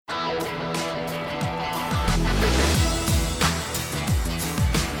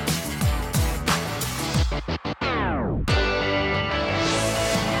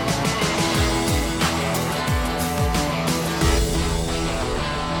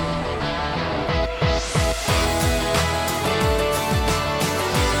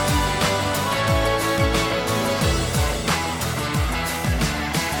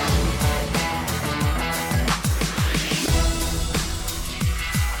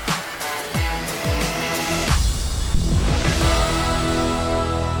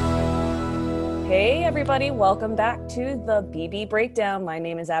everybody. Welcome back to the BB Breakdown. My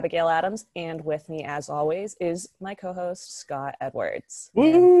name is Abigail Adams, and with me, as always, is my co-host, Scott Edwards.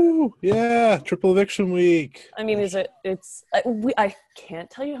 Woo! Yeah, triple eviction week. I mean, I can't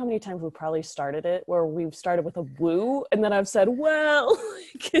tell you how many times we probably started it where we've started with a woo, and then I've said, well,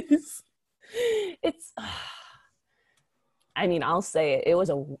 it's I mean, I'll say it. It was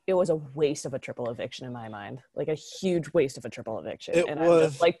a waste of a triple eviction in my mind, like a huge waste of a triple eviction, It and was I'm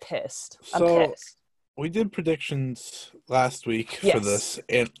just like pissed. I'm so. pissed. We did predictions last week for Yes. this,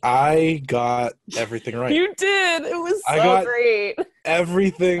 and I got everything right. You did. It was I so got great.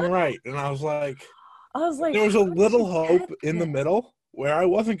 everything right, and I was like, there was a how did little you hope get in the this? middle where I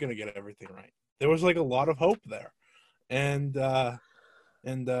wasn't going to get everything right. There was like a lot of hope there, and we'll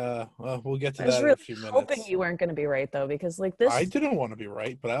get to I was that in really a few hoping minutes. you weren't going to be right, though, because like I this, didn't want to be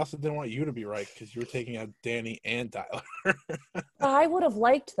right, but I also didn't want you to be right because you were taking out Danny and Tyler. I would have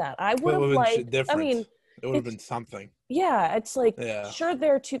liked that. I would It have would have been liked. I different. mean, It would have it's been something. yeah, it's like Yeah. sure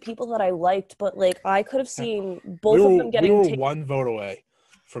there are two people that I liked, but like I could have seen We both of them were getting taken. one vote away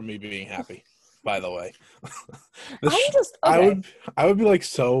from me being happy, by the way. I'm just okay. I would be like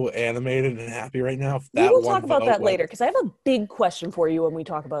so animated and happy right now if We that will one talk about vote that went. later because I have a big question for you when we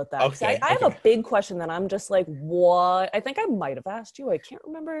talk about that. Because Okay, I have a okay. big question that I'm just like, what? I think I might have asked you. I can't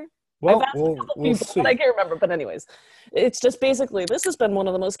remember. I've Well, asked a couple we'll people, but I see. can't remember. But anyways, it's just basically this has been one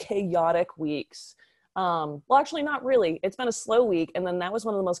of the most chaotic weeks. Well, actually, not really. It's been a slow week, and then that was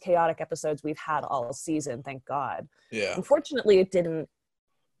one of the most chaotic episodes we've had all season. Thank God. Yeah, Unfortunately, it didn't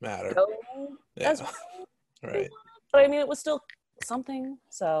matter. go Yeah, as well as we right. wanted, but I mean, it was still something.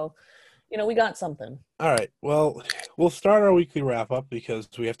 So, we got something. All right. Well, we'll start our weekly wrap up because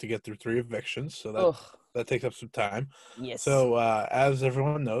we have to get through 3 evictions, so Ugh. that takes up some time. Yes. So, as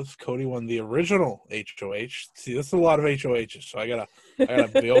everyone knows, Cody won the original HOH. See, this is a lot of HOHs, so I gotta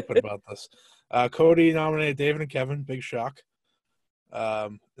be open about this. Cody nominated David and Kevin. Big shock.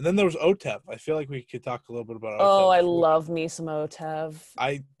 And then there was OTEV. I feel like we could talk a little bit about OTEV. Oh, I love me some OTEV.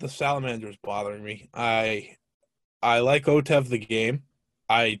 The salamander is bothering me. I like OTEV the game.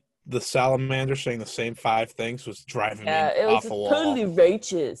 The salamander saying the same 5 things was driving me It off was a wall. totally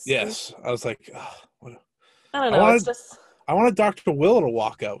righteous. Yes, I was like, what? I don't know. I wanted Dr. Will to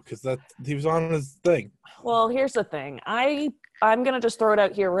walk out because he was on his thing. Well, here's the thing. I'm gonna just throw it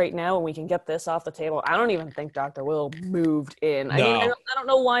out here right now, and we can get this off the table. I don't even think Dr. Will moved in. No. I mean, I don't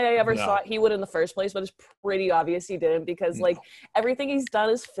know why I ever thought he would in the first place, but it's pretty obvious he didn't because like everything he's done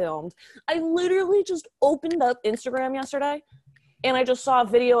is filmed. I literally just opened up Instagram yesterday, and I just saw a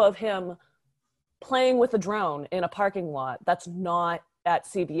video of him playing with a drone in a parking lot that's not at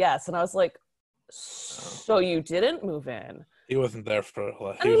CBS, and I was like, so you didn't move in? He wasn't there for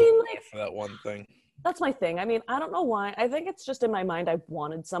that one thing. That's my thing. I mean, I don't know why. I think it's just in my mind I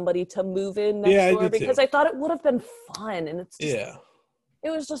wanted somebody to move in next door because I thought it would have been fun. And it's just, it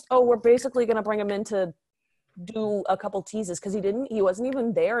was just, we're basically going to bring him in to do a couple teases because he wasn't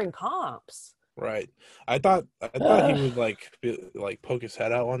even there in comps. Right. I thought he would like poke his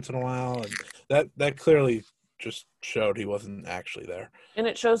head out once in a while, and that clearly just showed he wasn't actually there. And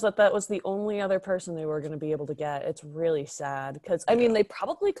it shows that was the only other person they were going to be able to get. It's really sad because, I mean, they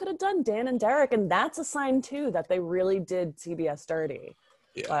probably could have done Dan and Derek, and that's a sign, too, that they really did CBS dirty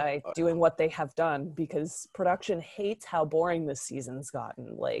by doing what they have done because production hates how boring this season's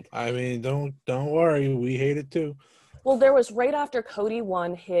gotten. Like, I mean, don't worry. We hate it, too. Well, there was right after Cody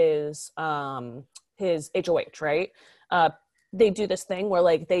won his HOH, right? They do this thing where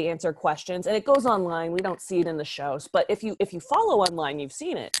like they answer questions and it goes online. We don't see it in the shows, but if you follow online, you've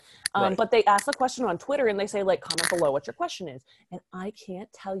seen it. Right. But they ask the question on Twitter and they say like, comment below what your question is. And I can't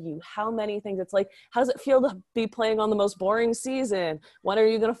tell you how many things it's like, how does it feel to be playing on the most boring season? When are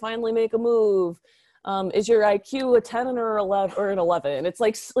you going to finally make a move? Is your IQ a 10 or 11 or an 11? It's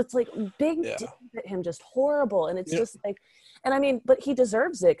like big at him, just horrible. And it's just like, and I mean, but he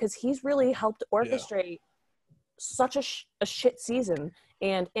deserves it because he's really helped orchestrate such a shit season.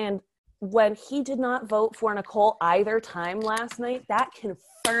 And when he did not vote for Nicole either time last night, that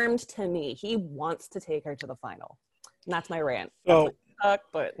confirmed to me he wants to take her to the final. And that's my rant. So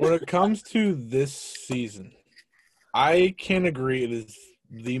when it comes to this season, I can agree it is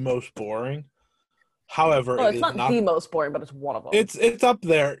the most boring. However, it's not the most boring, but it's one of them. It's up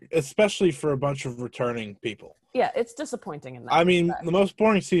there, especially for a bunch of returning people. Yeah, it's disappointing in that. I mean, the most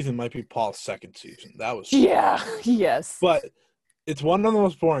boring season might be Paul's second season. That was yes. But it's one of the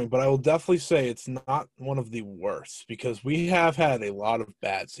most boring, but I will definitely say it's not one of the worst because we have had a lot of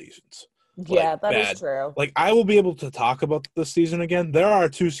bad seasons. Yeah, that is true. Like, I will be able to talk about this season again. There are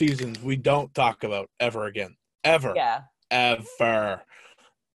 2 seasons we don't talk about ever again. Ever. Yeah. Ever.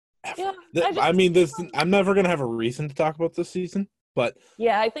 ever. Yeah, I mean, I'm never gonna have a reason to talk about this season, but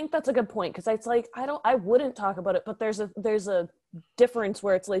yeah, I think that's a good point because it's like I wouldn't talk about it, but there's a difference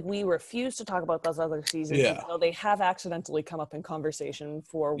where it's like we refuse to talk about those other seasons, even yeah, though they have accidentally come up in conversation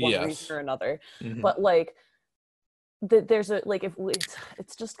for one reason yes, or another. hmm But like there's a like if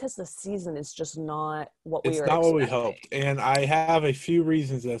it's just because the season is just not what we it's were not what we expecting. hoped, and I have a few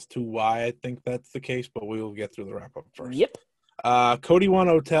reasons as to why I think that's the case, but we will get through the wrap up first. Yep. Cody won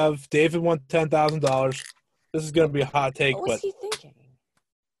OTEV. David won $10,000. This is gonna be a hot take, What was but he thinking?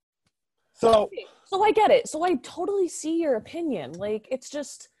 so So I get it. So I totally see your opinion. Like it's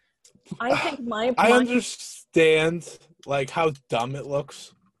just I think I understand like how dumb it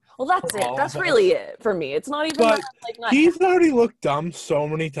looks. well that's it. All That's of really us. it for me. It's not even But that like not he's already looked dumb so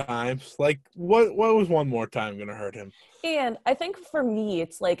many times. Like, what was one more time gonna hurt him? and I think for me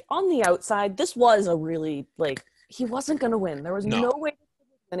it's like on the outside, this was a really like he wasn't gonna win. There was No, no way he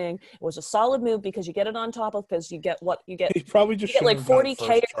was winning. It was a solid move because you get it on top of because you get what you get he probably just you get like shouldn't have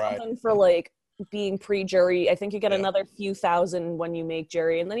done it 40K first or try. something for like being pre-jury. I think you get Yeah. another few thousand when you make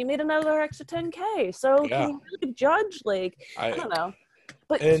jury, and then he made another extra 10K. So Yeah. can you really judge? Like I don't know.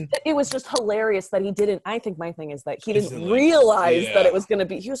 But And it was just hilarious that he didn't. I think my thing is that he didn't instantly, realize that it yeah. was going to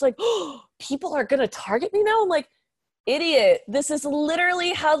be. He was like, oh, people are going to target me now. I'm like, idiot. This is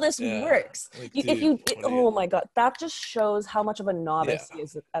literally how this Yeah. works. Like, If dude, you, what are oh you- my God, that just shows how much of a novice Yeah. he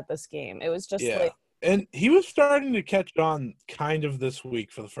is at this game. It was just Yeah. like, And he was starting to catch on kind of this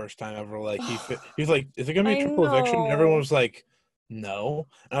week for the first time ever. Like he's like, is it gonna be I a triple eviction? And everyone know. was like, no.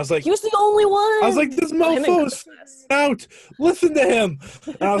 And I was like, He was the only one. this Well, him and mofo is Christmas. out. Listen to him.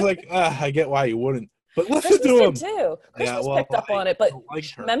 And I was like, I get why you wouldn't. But listen Christmas to did him. too. Yeah, Christmas well, picked up on it, but the leg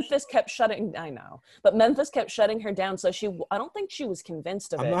hurts. Memphis kept shutting. I know, but Memphis kept shutting her down. So I don't think she was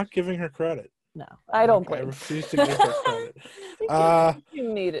convinced of I'm it. not giving her credit. No, I don't I blame. refuse to give her credit. You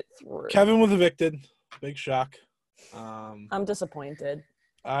made it through. Kevin was evicted. Big shock. I'm disappointed.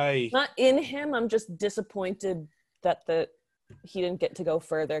 I Not in him. I'm just disappointed that he didn't get to go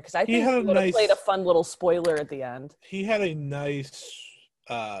further because I He think had he a would have nice- played a fun little spoiler at the end. he had a nice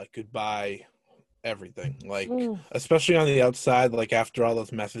goodbye everything. Like Mm. especially on the outside, like after all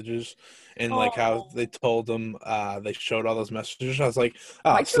those messages and like how Oh. they told him they showed all those messages. I was like,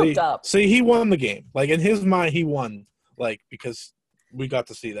 I choked see, up. see, he won the game. Like in his mind, he won. Like because we got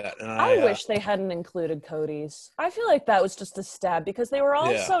to see that. And I wish they hadn't included Cody's. I feel like that was just a stab because they were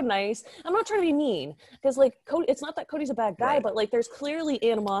all Yeah. so nice. I'm not trying to be mean because like Cody, it's not that Cody's a bad guy, Right. but like there's clearly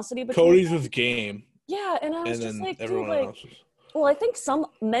animosity between Cody's them. was game, Yeah, and I was and just then like, dude, everyone like, else was. well, I think some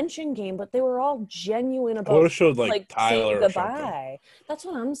mentioned game, but they were all genuine I would about have showed like Tyler saying or something. goodbye. That's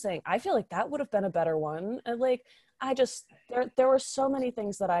what I'm saying. I feel like that would have been a better one. And like, I just there were so many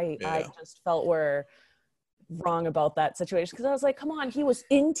things that I Yeah. just felt were wrong about that situation because I was like, come on, he was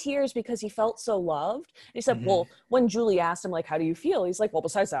in tears because he felt so loved. And he said, Mhm. well, when Julie asked him like, how do you feel? He's like, well,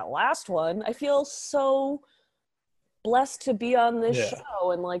 besides that last one, I feel so blessed to be on this Yeah.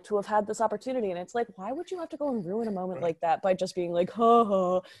 show and like to have had this opportunity. And it's like, why would you have to go and ruin a moment like that by just being like, ha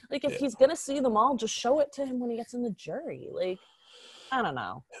ha? Like if Yeah. he's gonna see them all, just show it to him when he gets in the jury. Like, I don't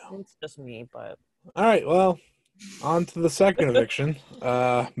know. It's just me, but All right, well, on to the second eviction.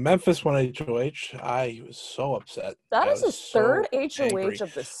 Memphis won HOH. I was so upset. that I is his was so third HOH angry.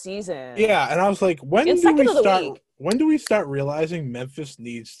 of the season. Yeah, and I was like, when And do second we of the start? week. When do we start realizing Memphis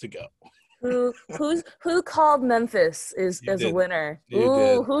needs to go? Who called Memphis You as a did. winner? You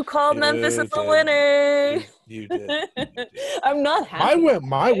Ooh, did. who called You Memphis as a did. winner? You did. You did. I'm not happy.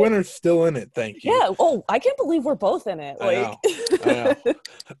 My winner's still in it. Thank you. Yeah. Oh, I can't believe we're both in it. Like, I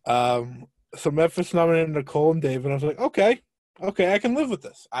know. So Memphis nominated Nicole and David. I was like, okay, I can live with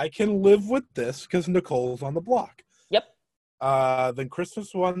this. I can live with this because Nicole's on the block. Yep. Then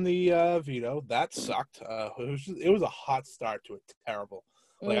Christmas won the veto. That sucked. It was a hot start to a terrible.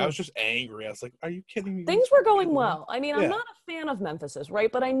 Like I was just angry. I was like, "Are you kidding me?" Things were going well. I mean, Yeah. I'm not a fan of Memphis's,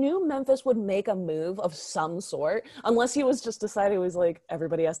 right? But I knew Memphis would make a move of some sort, unless he was just deciding he was like,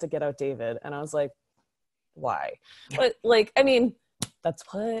 everybody has to get out David. And I was like, why? But like, I mean, that's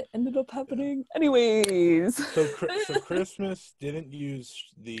what ended up happening anyways. So Christmas didn't use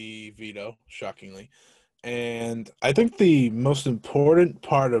the veto, shockingly. And I think the most important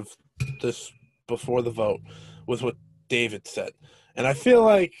part of this before the vote was what David said. And I feel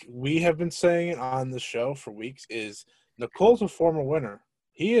like we have been saying it on the show for weeks is Nicole's a former winner.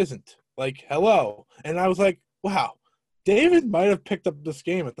 He isn't. Like, hello. And I was like, wow, David might have picked up this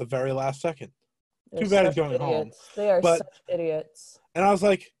game at the very last second. They're Too bad he's such going home. idiots. They are But- such idiots. And I was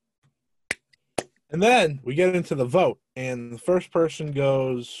like, and then we get into the vote, and the first person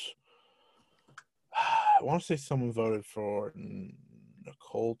goes, I want to say someone voted for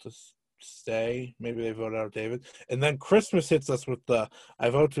Nicole to stay. Maybe they voted out David. And then Christmas hits us with the I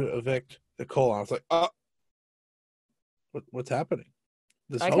vote to evict Nicole. And I was like, what's happening?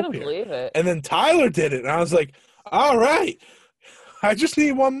 There's I hope couldn't here. believe it. And then Tyler did it. And I was like, all right. I just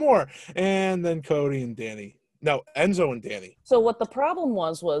need one more. And then Cody and Danny. No, Enzo and Danny. So what the problem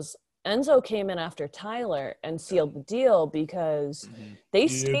was Enzo came in after Tyler and sealed the deal because they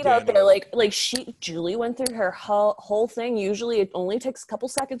stayed out there like Julie went through her whole thing. Usually it only takes a couple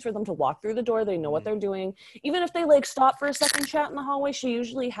seconds for them to walk through the door. They know what they're doing. Even if they like stop for a second chat in the hallway, she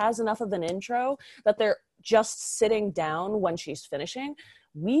usually has enough of an intro that they're just sitting down when she's finishing.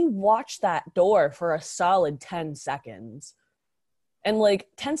 We watched that door for a solid 10 seconds. And like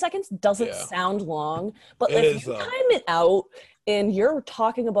 10 seconds doesn't sound long, but if you time it out and you're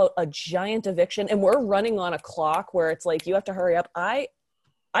talking about a giant eviction and we're running on a clock where it's like you have to hurry up. I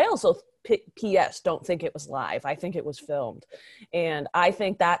also PS don't think it was live. I think it was filmed. And I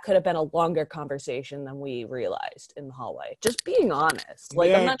think that could have been a longer conversation than we realized in the hallway. Just being honest.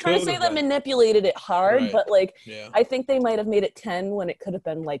 Like I'm not trying to say that manipulated it hard, but like I think they might have made it 10 when it could have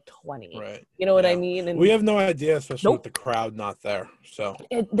been like 20. Right. You know what I mean? And we have no idea, especially with the crowd not there. So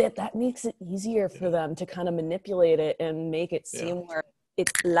that makes it easier for them to kind of manipulate it and make it seem where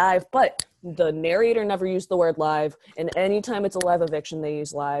it's live. But the narrator never used the word live, and anytime it's a live eviction they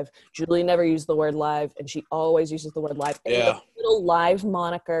use live. Julie never used the word live, and she always uses the word live. And the little live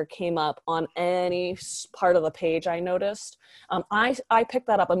moniker came up on any part of the page I noticed. I picked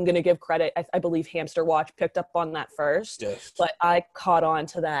that up. I'm going to give credit. I believe Hamster Watch picked up on that first, but I caught on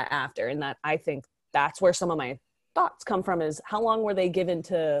to that after, and that I think that's where some of my thoughts come from is how long were they given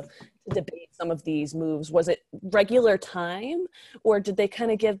to debate some of these moves? Was it regular time, or did they kind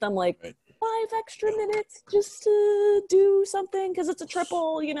of give them like 5 extra minutes just to do something because it's a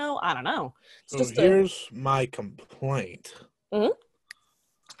triple, you know? I don't know. It's just here's my complaint. Go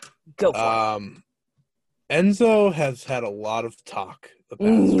for it. Enzo has had a lot of talk the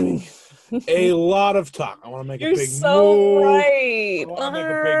past week. A lot of talk. I want to make a big move. Right. I want to make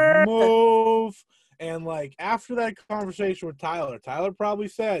a big move. And, like, after that conversation with Tyler probably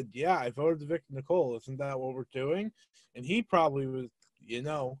said, yeah, I voted to evict Nicole. Isn't that what we're doing? And he probably was,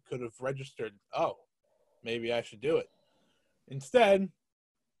 could have registered, oh, maybe I should do it. Instead,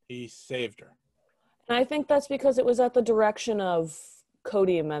 he saved her. And I think that's because it was at the direction of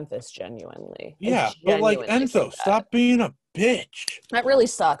Cody and Memphis, genuinely. Yeah, but, like, Enzo, stop being a bitch. That really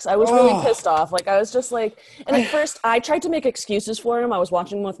sucks. I was really pissed off. Like, I was just like, and at first I tried to make excuses for him. I was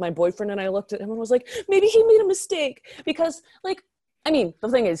watching with my boyfriend and I looked at him and was like, maybe he made a mistake because, like, I mean, the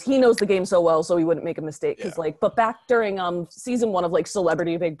thing is, he knows the game so well, so he wouldn't make a mistake. Because, but back during season 1 of like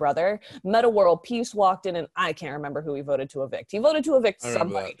Celebrity Big Brother, Meta World Peace walked in, and I can't remember who he voted to evict. He voted to evict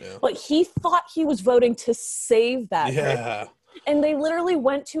somebody, but he thought he was voting to save that person. And they literally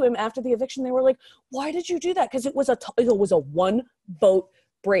went to him after the eviction. They were like, "Why did you do that?" Because it was a 1 vote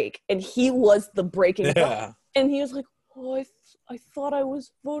break, and he was the breaking vote. And he was like, "Oh, I thought I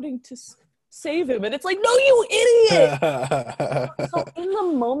was voting to save him." And it's like, "No, you idiot!" So in the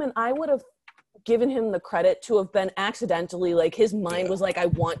moment, I would have given him the credit to have been accidentally, like, his mind was like, "I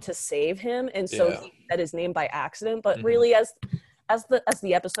want to save him," and so he said his name by accident. But really, as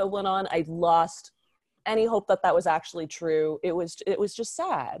the episode went on, I lost any hope that was actually true. It was just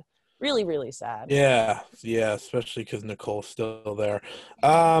sad, really, really sad. Yeah, especially because Nicole's still there.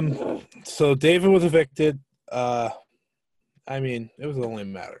 So David was evicted. I mean, it was only a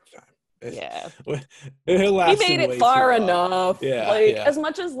matter of time. He made it far enough. As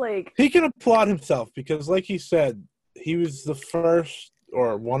much as like he can applaud himself because, like he said, he was the first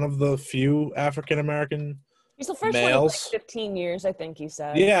or one of the few African American. He's the first one in like 15 years, I think he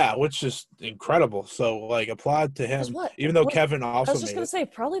said. Yeah, which is incredible. So, like, applaud to him. Even though Kevin also I was just going to say,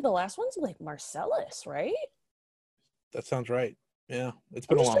 probably the last one's like Marcellus, right? That sounds right. Yeah, it's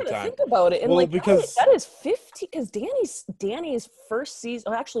been a long time. Think about it. And because that is 15, because Danny's first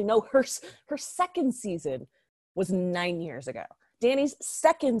season, actually, no, her second season was 9 years ago. Danny's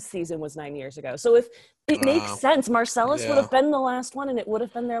second season was 9 years ago. So if it makes sense, Marcellus would have been the last one and it would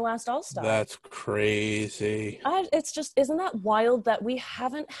have been their last All-Star. That's crazy. It's just, isn't that wild that we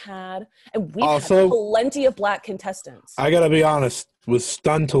haven't had, and we've had plenty of black contestants. I got to be honest, was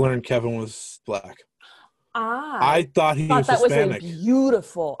stunned to learn Kevin was black. I thought he was Hispanic.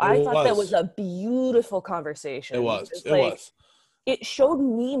 I thought that was a beautiful conversation. It was. It showed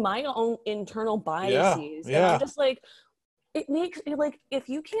me my own internal biases. And I'm just like, it makes like if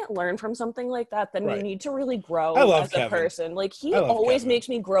you can't learn from something like that, then you Right. need to really I grow love as a Kevin. person. Like he I love always Kevin. makes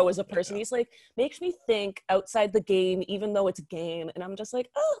me grow as a person. Yeah. He's like makes me think outside the game, even though it's a game, and I'm just like,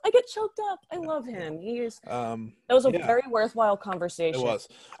 oh, I get choked up. I love him. That was a Yeah, very worthwhile it conversation. was.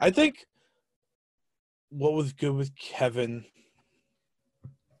 I think what was good with Kevin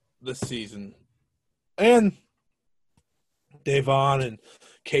this season and Davon and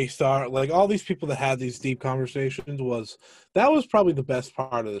K-Star, like all these people that had these deep conversations that was probably the best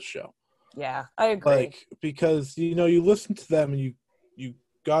part of the show. Yeah, I agree. Like, because, you listen to them and you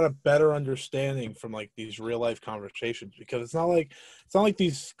got a better understanding from like these real life conversations, because it's not like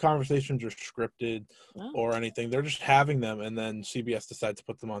these conversations are scripted No. or anything. They're just having them, and then CBS decides to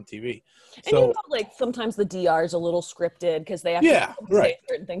put them on TV. And So like sometimes the DR is a little scripted because they have yeah, to right. say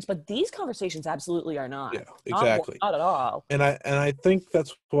certain things, but these conversations absolutely are not. Yeah, exactly. Not at all. And I think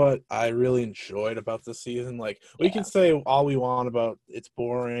that's what I really enjoyed about this season. Like, we can say all we want about it's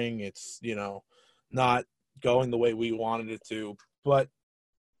boring, it's, not going the way we wanted it to, but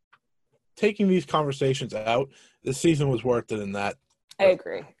taking these conversations out, the season was worth it in that. I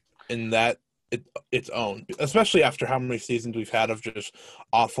agree. In that its own, especially after how many seasons we've had of just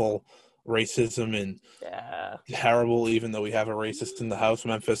awful racism and terrible, even though we have a racist in the house,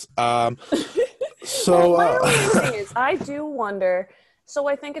 Memphis. So my only thing is, I do wonder. So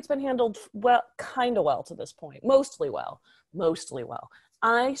I think it's been handled kind of well to this point, mostly well.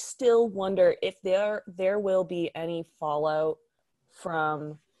 I still wonder if there will be any fallout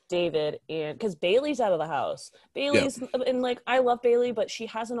from David, and because Bailey's out of the house. Bailey's and like I love Bailey, but she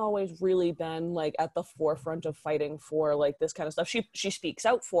hasn't always really been like at the forefront of fighting for like this kind of stuff. She speaks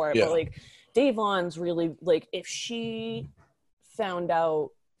out for it, but like Davon's really like, if she found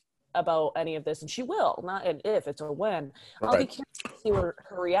out about any of this, and she will, not an if, it's a when. I'll be curious to see what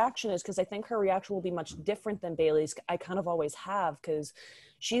her reaction is, because I think her reaction will be much different than Bailey's. I kind of always have, because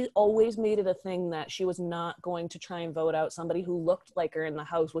she always made it a thing that she was not going to try and vote out somebody who looked like her in the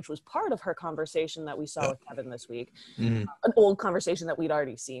house, which was part of her conversation that we saw with Kevin this week. An old conversation that we'd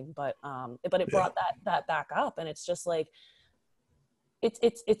already seen, but it brought that back up, and it's just like,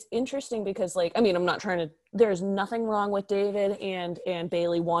 it's interesting because, like, I mean, I'm not trying to, there's nothing wrong with David and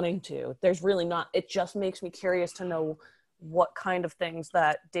Bailey wanting to. There's really not. It just makes me curious to know what kind of things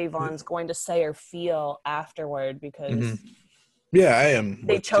that Davon's going to say or feel afterward, because yeah, I am.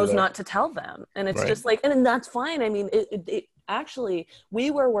 They chose not to tell them. And it's just like, and that's fine. I mean, it actually,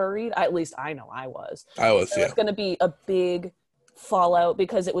 we were worried, at least I know I was. There was going to be a big fallout,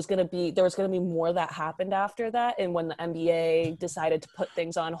 because there was going to be more that happened after that, and when the NBA decided to put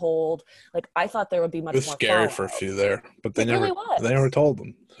things on hold, like I thought there would be much more. It was scary for a few there, but they never told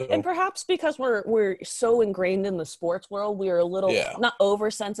them. So. And perhaps because we're so ingrained in the sports world, we are a little not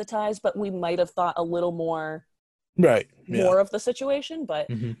oversensitized, but we might have thought a little more more of the situation. But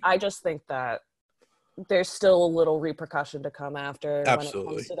I just think that there's still a little repercussion to come after when it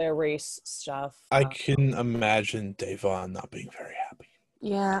comes to their race stuff. I can imagine Davon not being very happy.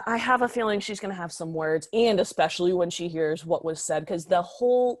 Yeah, I have a feeling she's going to have some words, and especially when she hears what was said, because the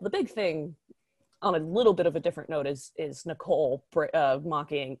big thing, on a little bit of a different note, is Nicole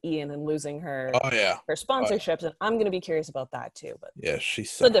mocking Ian and losing her her sponsorships, and I'm going to be curious about that too. But she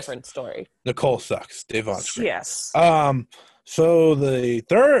sucks. It's a different story. Nicole sucks. Davon's great. Yes. So the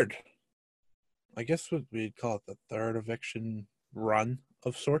third, I guess what we'd call it, the third eviction run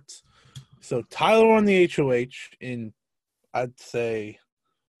of sorts. So Tyler won the HOH in, I'd say,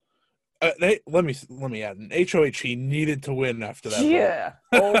 let me add, an HOH he needed to win after that. Yeah.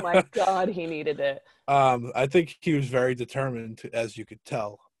 Oh my God, he needed it. I think he was very determined, as you could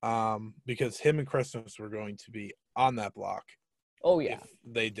tell, because him and Christmas were going to be on that block. Oh yeah.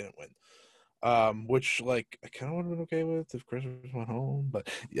 If they didn't win. Which, like, I kind of would have been okay with if Christmas went home, but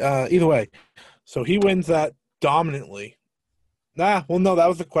either way, so he wins that dominantly. No, that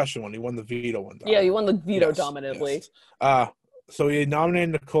was the question one. He won the veto one. Yeah, he won the veto dominantly. Yes. So he nominated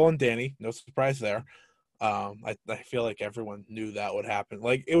Nicole and Danny. No surprise there. I feel like everyone knew that would happen.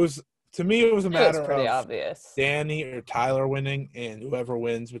 Like, it was, to me, it was a matter of obvious. Danny or Tyler winning, and whoever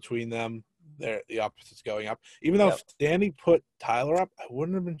wins between them, the opposites going up. Even though if Danny put Tyler up, I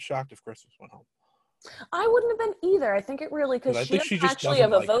wouldn't have been shocked if Christmas went home. I wouldn't have been either. I think it really, because she didn't actually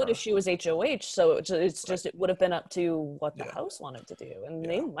have a vote if she was HOH, so it's just it would have been up to what the house wanted to do, and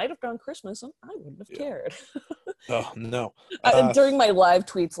they might have gone Christmas, and I wouldn't have cared. Oh no! During my live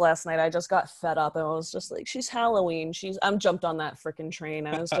tweets last night, I just got fed up, and I was just like, "She's Halloween. I'm jumped on that freaking train."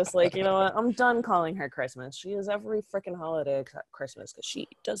 I was just like, you know what? I'm done calling her Christmas. She is every freaking holiday except Christmas, because she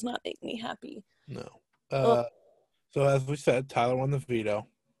does not make me happy. No. So as we said, Tyler won the veto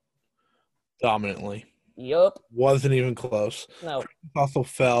dominantly. Yup. Wasn't even close. No. Also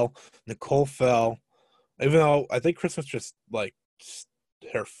fell. Nicole fell. Even though I think Christmas just like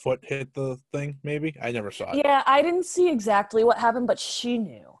her foot hit the thing, maybe. I never saw it. Yeah, I didn't see exactly what happened, but she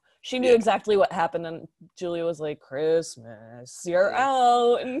knew. She knew Yeah. exactly what happened, and Julia was like, Christmas, you're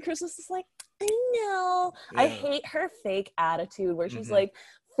out. And Christmas is like, I know. I Yeah. hate her fake attitude where she's Mhm. like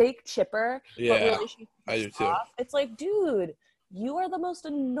fake chipper, but Yeah, really she's I do pissed too. off. It's like, dude, you are the most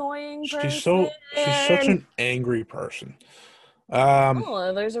annoying She's person. such an angry person. Um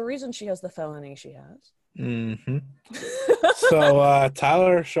Oh, there's a reason she has the felony she has. hmm So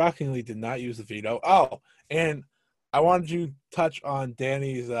Tyler shockingly did not use the veto. Oh, and I wanted you to touch on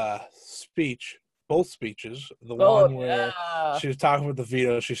Danny's speech, both speeches. The Oh, one where yeah. she was talking with the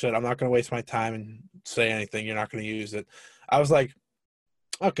veto, she said, I'm not gonna waste my time and say anything, you're not gonna use it. I was like,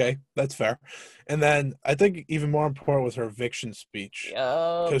 okay, that's fair. And then I think even more important was her eviction speech.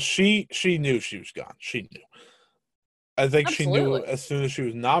 Yup. Because she knew she was gone. She knew. I think she knew Absolutely. as soon as she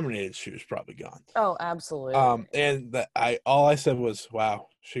was nominated, she was probably gone. Oh, absolutely. And all I said was, "Wow,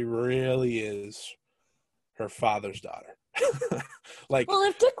 she really is her father's daughter." Like, Well,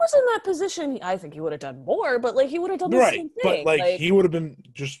 if Dick was in that position, I think he would have done more, but like he would have done the right? same But thing. like, Like, he would have been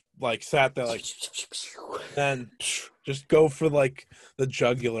just like sat there, like, then just go for like the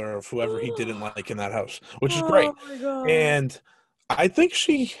jugular of whoever he didn't like in that house, which is great. oh my god. And I think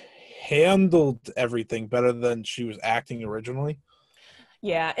she handled everything better than she was acting originally,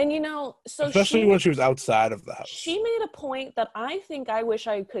 Yeah, and so especially when she was outside of the house. she made a point that I think I wish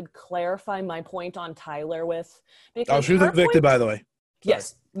I could clarify my point on Tyler with, Oh, because she was her evicted, point. by the way. Sorry.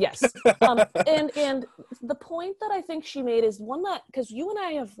 Yes. And the point that I think she made is one that, because you and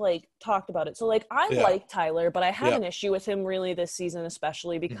I have like talked about it. So like I Yeah. like Tyler, but I have Yeah. an issue with him really this season,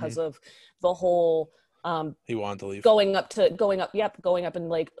 especially because Mhm. of the whole He wanted to leave. going up and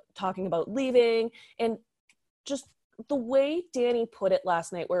like talking about leaving, and just the way Danny put it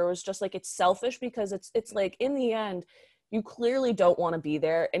last night, where it was just like, it's selfish because it's like, in the end, you clearly don't want to be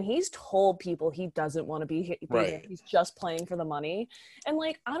there, and he's told people he doesn't want to be there. Right. He's just playing for the money, and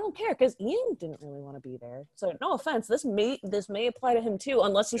like, I don't care, because Ian didn't really want to be there. So no offense, this may apply to him too,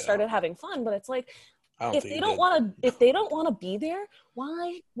 unless he Yeah. started having fun. But it's like, I don't if think they he don't did. want to be there,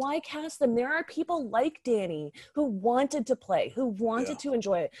 why cast them? There are people like Danny who wanted to play, who wanted to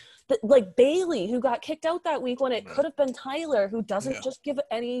enjoy it, like Bailey, who got kicked out that week when it could have been Tyler, who doesn't just give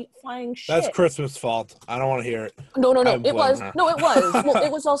any flying That's shit. Christmas' fault. I don't want to hear it. No, I'm it was blaming her. no, it was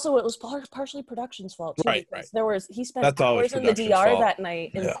well, it was partially production's fault too, Right. because he spent That's always hours in the production's DR fault. that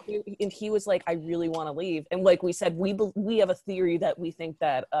night, and he was like, I really want to leave, and like we said, we have a theory that we think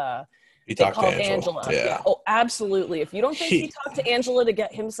that He they talked to called Angela. Yeah. Oh, absolutely. If you don't think he talked to Angela to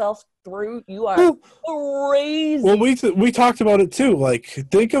get himself through, you are crazy. Well, we talked about it too. Like,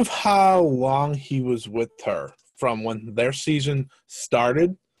 think of how long he was with her from when their season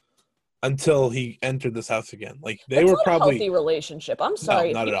started until he entered this house again. Like, they were not probably a healthy relationship. I'm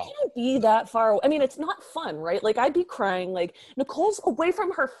sorry. No, not You at all. can't be that far away. I mean, it's not fun, right? Like, I'd be crying. Like, Nicole's away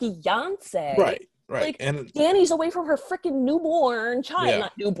from her fiance. Right. Like, And Danny's away from her freaking newborn child.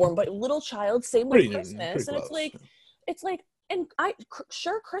 Not newborn, but little child. Same with Christmas. And it's like, and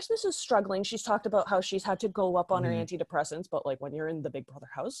sure, Christmas is struggling. She's talked about how she's had to go up on her antidepressants, but like, when you're in the Big Brother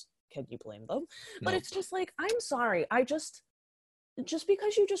house, can you blame them? But it's just like, I'm sorry. Just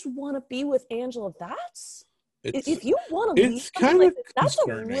because you just want to be with Angela, if you want to leave, it's kind of that's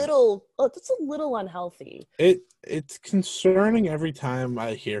a little unhealthy. It's concerning every time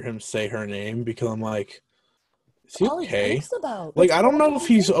I hear him say her name, because I'm like, is he okay? Like, I don't know if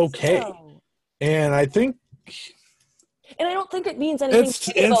he's okay. And I think, and I don't think it means anything.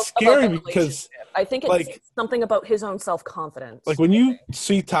 It's scary because I think it's something about his own self-confidence. Like, when you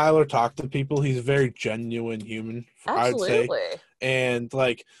see Tyler talk to people, he's a very genuine human, I'd say. And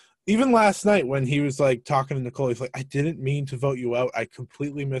like, even last night when he was like talking to Nicole, he's like, I didn't mean to vote you out. I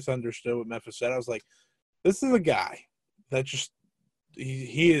completely misunderstood what Memphis said. I was like, this is a guy that just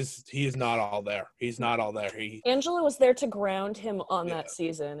he is not all there. He's not all there. Angela was there to ground him on that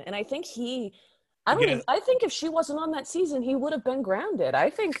season, and I think I think if she wasn't on that season, he would have been grounded.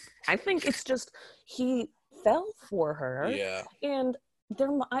 I think it's just he fell for her. Yeah. And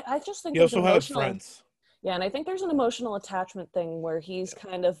I just think he also had friends. Yeah, and I think there's an emotional attachment thing where he's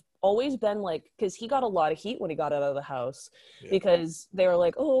kind of always been like, because he got a lot of heat when he got out of the house, because they were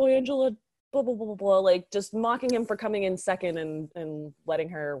like, oh, Angela, blah, blah, blah, blah, blah, like just mocking him for coming in second and letting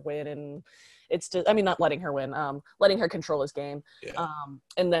her win. And it's just, I mean, not letting her win, letting her control his game. Yeah.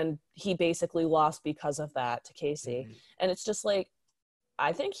 And then he basically lost because of that to Casey. And it's just like,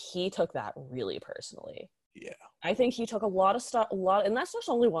 I think he took that really personally. Yeah. I think he took a lot of stuff, and that's just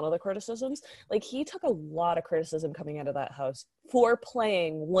only one of the criticisms. Like, he took a lot of criticism coming out of that house for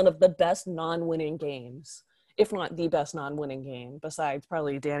playing one of the best non-winning games, if not the best non-winning game, besides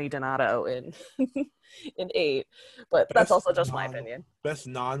probably Danny Donato in in 8. But that's also just my opinion. Best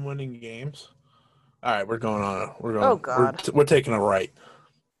non-winning games. All right, we're going on. Oh God, We're taking a right.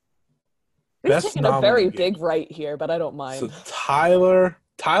 we've Best taken a very non-winning game. big right here, but I don't So mind. Tyler,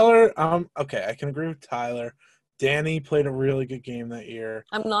 okay, I can agree with Tyler. Danny played a really good game that year.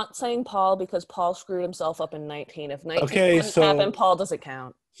 I'm not saying Paul because Paul screwed himself up in 19. If 19 Okay, wouldn't happen, Paul doesn't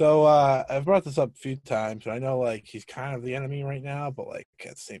count. So I've brought this up a few times, but I know like he's kind of the enemy right now, but like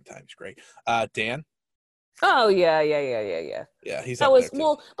at the same time he's great. Dan. Oh yeah. Yeah, he's That up was there too.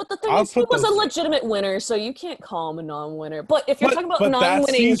 well, but the thing I'll is, he put was a those two. legitimate winner, so you can't call him a non-winner. But if you're talking about But that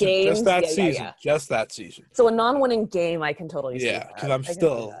non-winning season, games, just that yeah. season, just that season. So a non-winning game, I can totally see Yeah, that. because I can see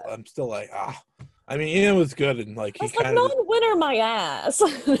that. I'm still like I mean, Ian was good and like I he was like, kind of non-winner, my ass.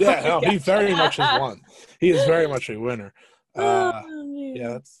 yeah, no, he very much has won. He is very much a winner. Oh, Yeah,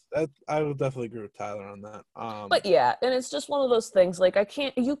 man. that I would definitely agree with Tyler on that. But yeah, and it's just one of those things. Like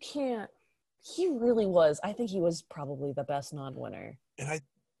you can't. He really was. I think he was probably the best non-winner. And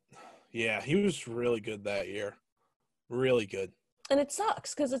yeah, he was really good that year. Really good. And it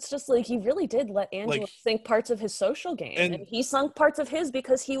sucks because it's just like he really did let Angela sink parts of his social game, and he sunk parts of his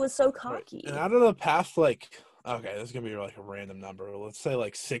because he was so cocky. And out of the past, like, okay, this is gonna be like a random number. Let's say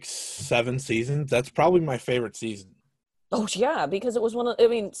like 6, 7 seasons. That's probably my favorite season. Oh yeah, because it was one of. I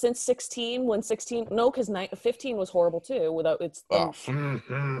mean, since 16, when 16, no, because 15 was horrible too. Without it's.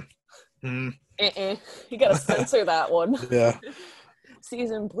 You gotta censor that one. Yeah.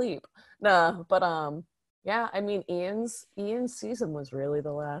 Season bleep. Nah, but yeah. I mean, Ian's season was really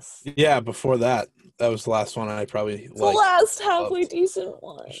the last. Yeah, before that was the last one I probably liked. The last halfway decent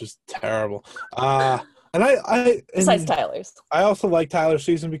one. It's just terrible. And besides Tyler's, I also like Tyler's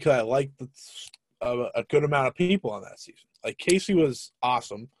season because I liked a good amount of people on that season. Like Casey was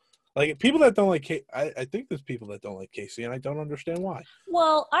awesome. Like people that don't like Casey, I think there's people that don't like Casey, and I don't understand why.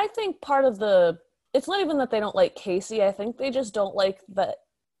 Well, I think part of it's not even that they don't like Casey. I think they just don't like that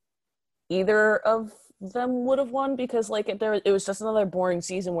either of them would have won because like it was just another boring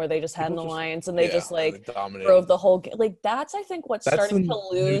season where they just had an alliance and they just like drove the whole game. Like that's I think what's starting to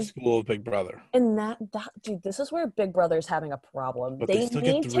lose. New school of Big Brother. And that dude, this is where Big Brother's having a problem. But they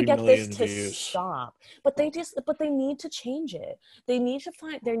need to get this to stop. But they need to change it. They need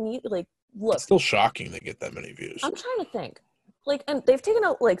to look. It's still shocking they get that many views. I'm trying to think. Like, and they've taken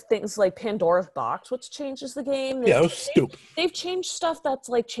out like things like Pandora's Box, which changes the game. Yeah, it was stupid. They've changed stuff that's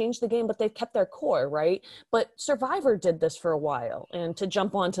like changed the game, but they've kept their core, right? But Survivor did this for a while, and to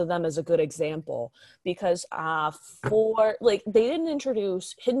jump onto them is a good example because for like they didn't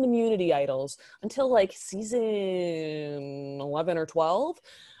introduce hidden immunity idols until like season 11 or 12.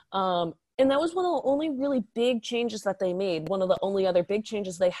 And that was one of the only really big changes that they made. One of the only other big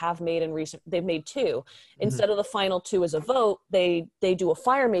changes they have made they've made 2. Instead of the final 2 as a vote, they do a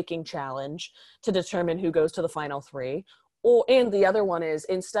fire making challenge to determine who goes to the final 3. And the other one is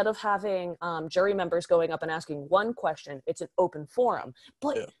instead of having jury members going up and asking one question, it's an open forum.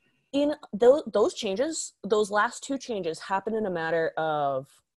 But in those changes, those last 2 changes happened in a matter of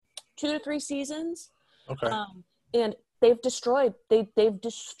 2 to 3 seasons. Okay. And they've destroyed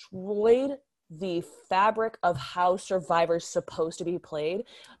the fabric of how Survivor's supposed to be played,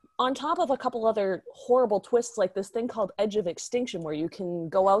 on top of a couple other horrible twists like this thing called Edge of Extinction, where you can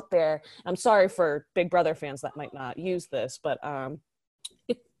go out there. I'm sorry for Big Brother fans that might not use this, but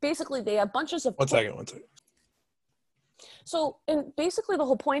basically they have bunches of... One second. So, and basically the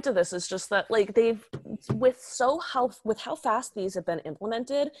whole point of this is just that like with how fast these have been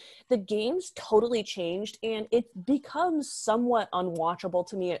implemented, the game's totally changed and it becomes somewhat unwatchable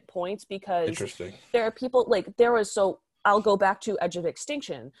to me at points because there are people like I'll go back to Edge of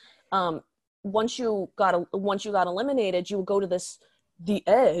Extinction. Once you got eliminated, you would go to the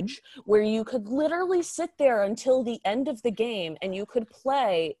Edge where you could literally sit there until the end of the game and you could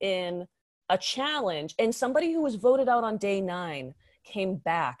play in a challenge, and somebody who was voted out on day 9 came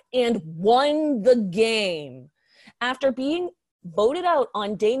back and won the game. After being voted out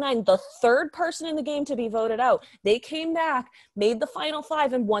on day 9, the third person in the game to be voted out, they came back, made the final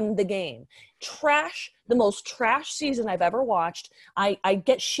 5, and won the game. Trash, the most trash season I've ever watched. I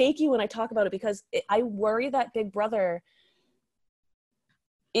get shaky when I talk about it because I worry that Big Brother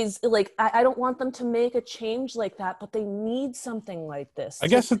is like, I don't want them to make a change like that, but they need something like this. I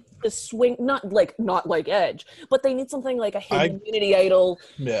guess to swing, not like Edge, but they need something like a hidden immunity idol,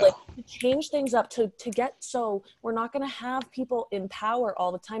 like to change things up to get, so we're not going to have people in power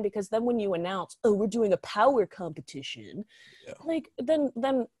all the time, because then when you announce, oh, we're doing a power competition, like then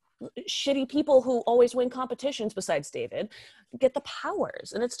shitty people who always win competitions besides David get the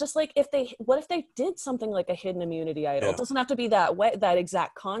powers. And it's just like, what if they did something like a hidden immunity idol? It doesn't have to be that way, that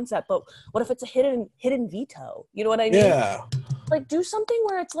exact concept, but what if it's a hidden veto? You know what I mean? Yeah. Like, do something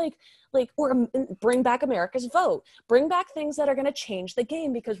where it's like, or bring back America's vote, bring back things that are going to change the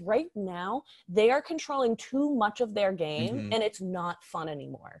game, because right now they are controlling too much of their game, and it's not fun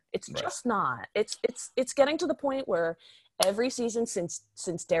anymore. It's just not. It's getting to the point where every season since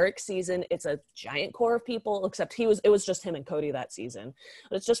Derek's season, it's a giant core of people, except it was just him and Cody that season.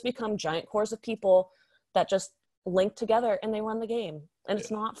 But it's just become giant cores of people that just link together and they run the game. And it's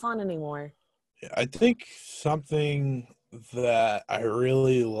not fun anymore. Yeah, I think something that I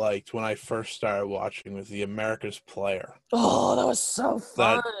really liked when I first started watching was the America's Player. Oh, that was so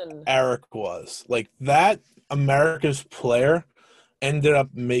fun. That Eric was. Like, that America's Player ended up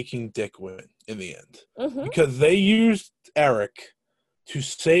making Dick win in the end. Because they used Eric to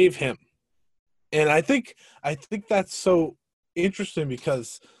save him. And I think that's so interesting,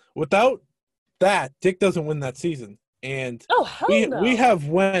 because without that, Dick doesn't win that season. And we have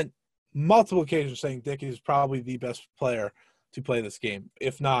went multiple occasions saying Dick is probably the best player to play this game,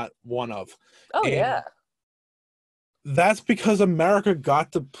 if not one of. That's because America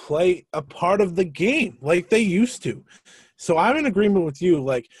got to play a part of the game like they used to. So I'm in agreement with you.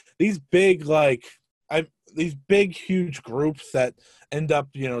 Like, these big, huge groups that end up,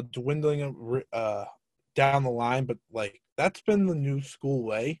 dwindling down the line, but like, that's been the new school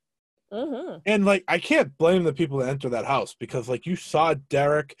way. And like, I can't blame the people that enter that house, because like, you saw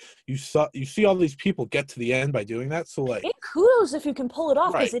Derek, you see all these people get to the end by doing that. So like, and kudos if you can pull it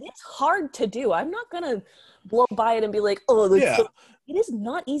off, because it is hard to do. I'm not gonna blow by it and be like, oh, it is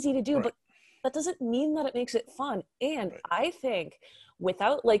not easy to do, but that doesn't mean that it makes it fun. And I think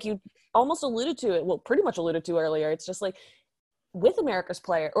without, like you almost alluded to it, well, pretty much alluded to earlier, it's just like with America's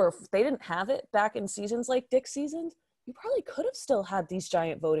Player, or if they didn't have it back in seasons like Dick's seasons, you probably could have still had these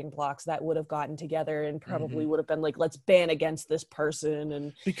giant voting blocks that would have gotten together and probably would have been like, let's ban against this person.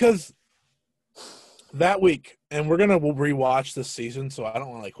 And because that week, and we're gonna rewatch this season, so I don't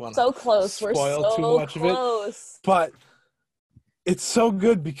want to so close. spoil too much of it. But it's so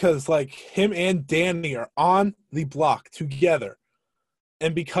good because like, him and Danny are on the block together,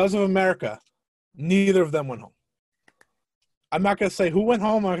 and because of America, neither of them went home. I'm not going to say who went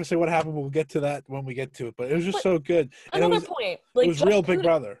home. I'm not going to say what happened. We'll get to that when we get to it. But it was just so good. And another point. Like, it was real Big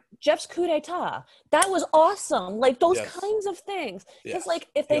Brother. Jeff's coup d'etat. That was awesome. Like, those kinds of things. Because, like,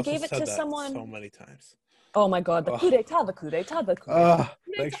 if they gave it to someone. So many times. Oh, my God. The coup d'etat, the coup d'etat, the coup d'etat.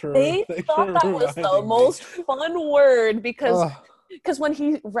 Thanks for thought that was the most fun word, because when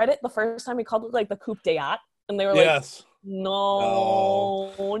he read it the first time, he called it, like, the coup d'etat. And they were like,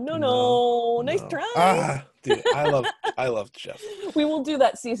 no. Nice try. Dude, I love Jeff. We will do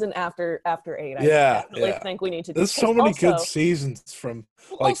that season after 8. I think we need to do. There's so many good seasons from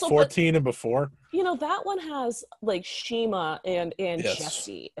like 14 and before. You know, that one has like Shima and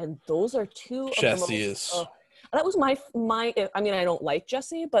Jesse, and those are two. Jesse is. That was my. I mean, I don't like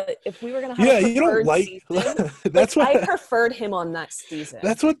Jesse, but if we were gonna have you don't like. Season, that's what I preferred him on that season.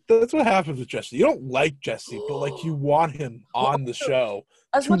 That's what happens with Jesse. You don't like Jesse, but like, you want him on the show.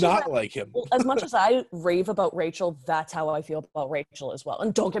 As much as I rave about Rachel, that's how I feel about Rachel as well.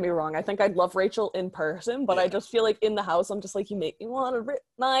 And don't get me wrong, I think I'd love Rachel in person, but I just feel like in the house, I'm just like, you make me want to rip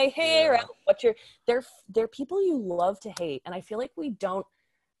my hair out. But they're people you love to hate, and I feel like we don't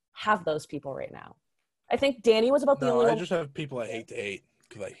have those people right now. I think Danny was about the only one. I just have people I hate to hate.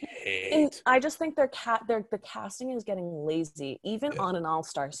 And I just think the casting is getting lazy, even on an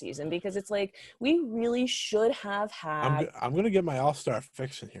all-star season, because it's like, we really should have had. I'm gonna get my all-star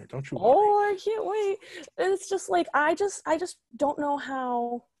fix in here. Don't you worry. Oh, I can't wait. It's just like, I just don't know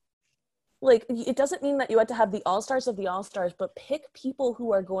how. Like, it doesn't mean that you had to have the all-stars of the all-stars, but pick people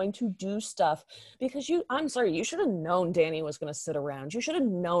who are going to do stuff, because I'm sorry, you should have known Danny was going to sit around. You should have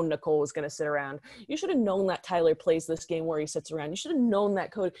known Nicole was going to sit around. You should have known that Tyler plays this game where he sits around. You should have known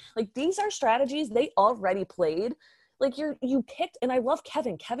that Cody. Like, these are strategies they already played. Like, you picked, and I love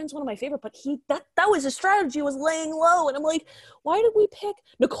Kevin. Kevin's one of my favorite, but that was his strategy, was laying low. And I'm like, why did we pick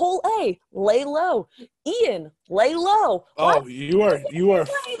Nicole A? Lay low. Ian, lay low. Oh, you are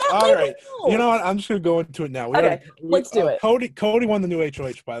all right. You know what? I'm just gonna go into it now. Let's do it. Cody won the new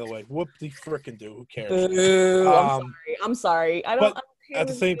HOH, by the way. Whoop de frickin' do. Who cares? I'm sorry. I don't at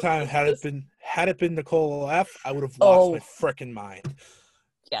the same time, had it been Nicole F, I would have lost my freaking mind.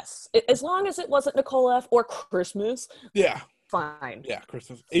 Yes, as long as it wasn't Nicole F or Christmas. Yeah. Fine. Yeah,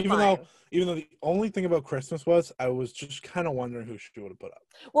 Christmas. Even though the only thing about Christmas was I was just kind of wondering who she would have put up.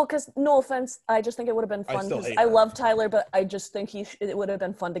 Well, because no offense, I just think it would have been fun because I love Tyler, but I just think it would have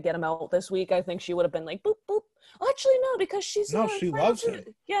been fun to get him out this week. I think she would have been like boop boop. Actually, no, because she's she loves him.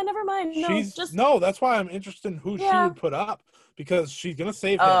 Yeah, never mind. No, that's why I'm interested in who she would put up because she's gonna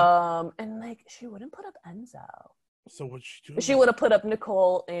save him. And like she wouldn't put up Enzo. So what'd she do? She would have put up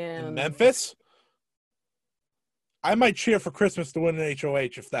Nicole in Memphis. I might cheer for Christmas to win an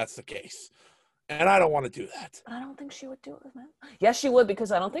HOH if that's the case. And I don't want to do that. I don't think she would do it with me. Yes, she would,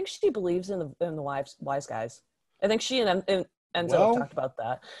 because I don't think she believes in the wise guys. I think she and Enzo have talked about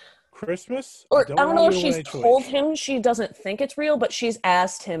that. Christmas? Or I don't know if she's told him she doesn't think it's real, but she's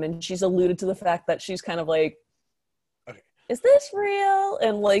asked him and she's alluded to the fact that she's kind of like, is this real?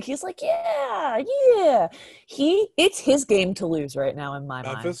 And like he's like, yeah. It's his game to lose right now in my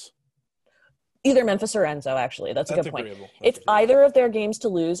mind. Either Memphis or Enzo, actually. That's a good point. It's either of their games to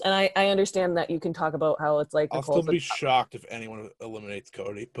lose, and I understand that you can talk about how it's like. I'll still be shocked if anyone eliminates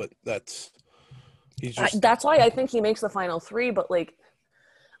Cody, but that's why I think he makes the final three, but like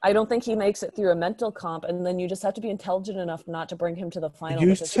I don't think he makes it through a mental comp, and then you just have to be intelligent enough not to bring him to the final.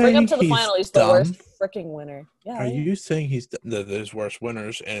 Because you bring him to the final, he's the worst freaking winner. Yeah. Are you saying there's worse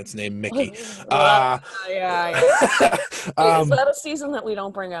winners, and it's named Mickey? Yeah. Is that a season that we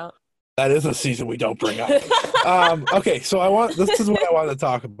don't bring out? That is a season we don't bring up. Okay, so this is what I want to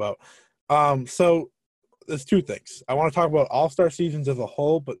talk about. So there's two things. I want to talk about All-Star seasons as a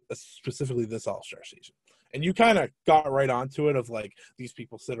whole, but specifically this All-Star season. And you kind of got right onto it of like, these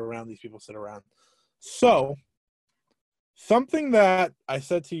people sit around, these people sit around. So something that I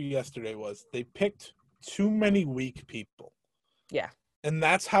said to you yesterday was they picked too many weak people. Yeah. And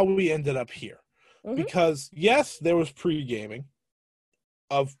that's how we ended up here. Mm-hmm. Because, yes, there was pre-gaming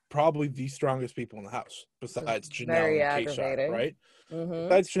of probably the strongest people in the house, besides Janelle and Kesar, right? Mm-hmm.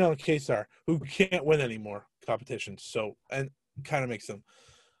 Besides Janelle and Kesar, who can't win any more competitions, and kind of makes them.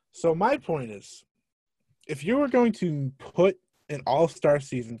 So my point is, if you were going to put an all-star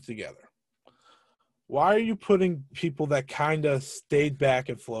season together, why are you putting people that kind of stayed back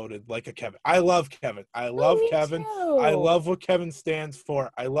and floated like a Kevin? I love Kevin. I love Kevin. Too. I love what Kevin stands for.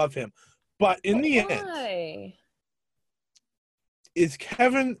 I love him. But in the end, is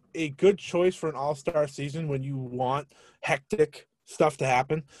Kevin a good choice for an all-star season when you want hectic stuff to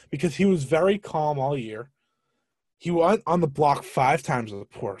happen? Because he was very calm all year. He went on the block 5 times, the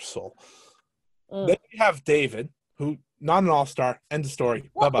poor soul. Then you have David, who not an all-star. End of story.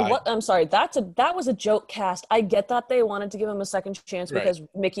 Bye-bye. I'm sorry. That was a joke cast. I get that they wanted to give him a second chance because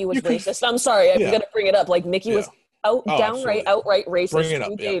Mickey was racist. I'm sorry. I'm going to bring it up. Like Mickey was outright racist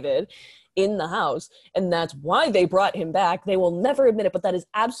to David. In the house, and that's why they brought him back. They will never admit it, but that is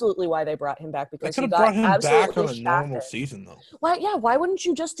absolutely why they brought him back, because they could have brought him back on a normal season, though. Why wouldn't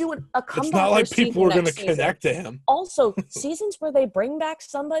you just do a comeback? It's not like people are going to connect to him. Also, seasons where they bring back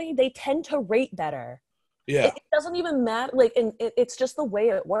somebody, they tend to rate better. Yeah, it doesn't even matter. Like, and it's just the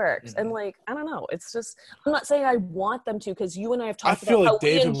way it works. Mm-hmm. And like, I don't know. It's just, I'm not saying I want them to, because you and I have talked about how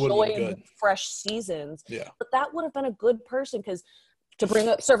David we enjoy fresh seasons. Yeah, but that would have been a good person, because. To bring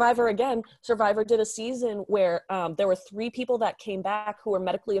up Survivor again, Survivor did a season where there were 3 people that came back who were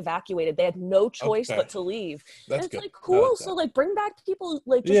medically evacuated. They had no choice but to leave. That's and it's good. Like cool. So like bring back people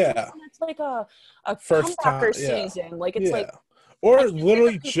like just it's like a first comebacker season. Like it's like or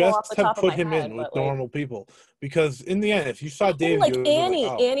literally just have put him in with normal people. Because in the end, if you saw David, like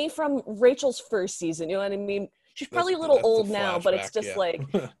Annie from Rachel's first season, you know what I mean? She's probably a little old now, but it's just like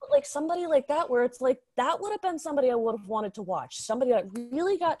somebody like that, where it's like that would have been somebody I would have wanted to watch. Somebody that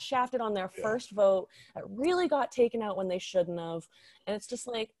really got shafted on their first vote, that really got taken out when they shouldn't have, and it's just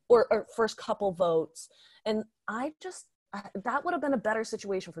like or first couple votes, and that would have been a better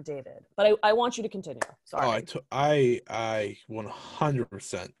situation for David. But I want you to continue. Sorry. I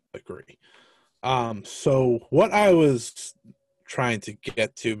 100% agree. So what I was trying to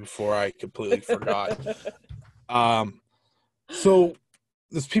get to before I completely forgot. So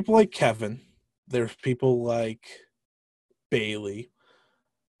there's people like Kevin, there's people like Bailey,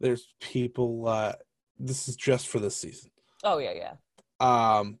 there's people, this is just for this season. Oh, yeah.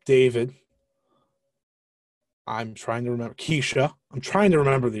 David, I'm trying to remember, Keisha, I'm trying to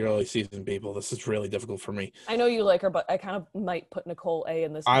remember the early season people. This is really difficult for me. I know you like her, but I kind of might put Nicole A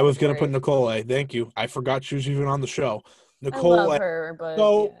in this. I was going to put Nicole A. Thank you. I forgot she was even on the show. Nicole, I love her, but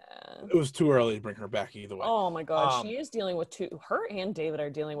it was too early to bring her back either way. Oh my God, she is dealing with her and David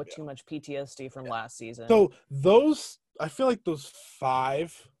are dealing with too much PTSD from last season. So those I feel like those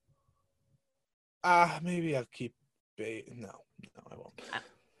 5. Maybe I'll keep. No, I won't.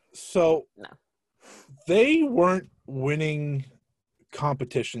 So No. they weren't winning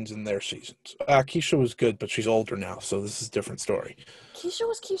competitions in their seasons. Keisha was good, but she's older now, so this is a different story.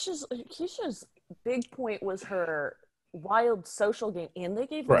 Keisha's big point was her wild social game, and they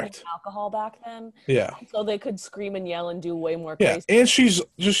gave them Correct. alcohol back then, Yeah, so they could scream and yell and do way more yeah, crazy. and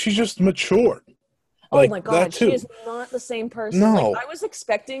she just matured. Oh Like, my that god, she too. is not the same person. No. Like, I was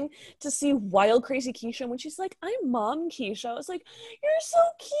expecting to see wild, crazy Keisha when she's like, "I'm Mom Keisha." I was like, "You're so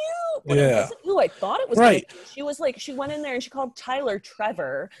cute." But it wasn't who I thought it was Right. gonna be. She was like, she went in there and she called Tyler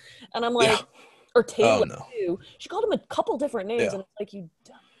Trevor, and I'm Yeah. like, or Taylor no. too. She called him a couple different names, Yeah. and it's like, you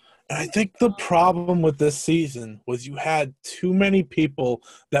dumb. And I think the problem with this season was you had too many people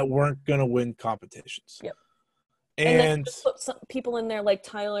that weren't going to win competitions. Yep. And then just put some people in there like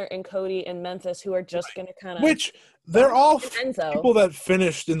Tyler and Cody and Memphis who are just going to kind of. which they're all Enzo. people that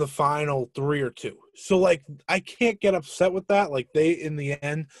finished in the final 3 or 2. So, like, I can't get upset with that. Like, they, in the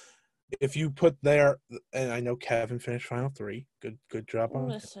end, if you put their, and I know Kevin finished final 3. Good job on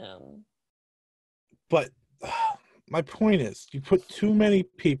Miss him. But my point is, you put too many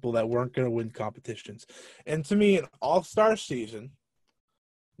people that weren't going to win competitions. And to me, an all-star season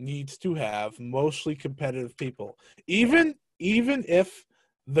needs to have mostly competitive people. Even if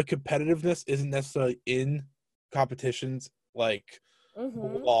the competitiveness isn't necessarily in competitions like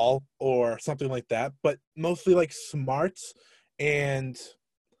wall or something like that, but mostly like smarts and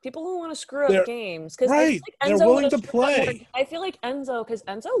people who want to screw up games. Because right, they're willing to play. I feel like because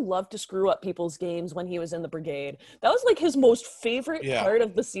Enzo loved to screw up people's games when he was in the brigade. That was like his most favorite part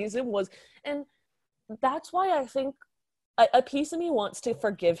of the season was, and that's why I think a piece of me wants to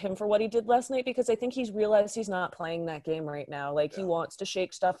forgive him for what he did last night, because I think he's realized he's not playing that game right now. Like, he wants to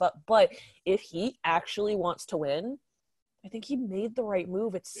shake stuff up, but if he actually wants to win, I think he made the right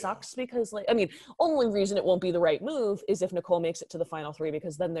move. It sucks because, like, I mean, only reason it won't be the right move is if Nicole makes it to the final 3,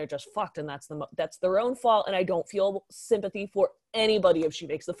 because then they're just fucked, and that's their own fault. And I don't feel sympathy for anybody if she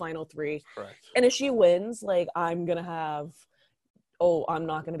makes the final 3. Correct. And if she wins, like, I'm gonna have. Oh, I'm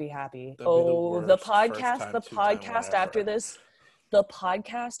not going to be happy. The podcast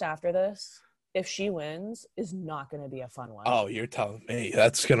after this, if she wins, is not going to be a fun one. Oh, you're telling me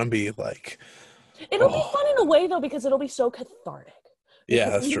that's going to be like... It'll be fun in a way, though, because it'll be so cathartic.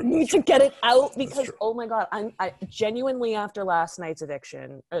 Yeah, that's true. You need to get it out because, oh my God, I genuinely, after last night's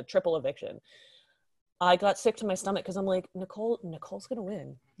triple eviction, I got sick to my stomach because I'm like, Nicole's going to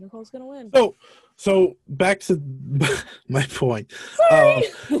win. Nicole's going to win. So back to my point. Sorry.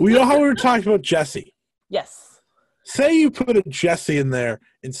 We know how we were talking about Jesse. Yes. Say you put a Jesse in there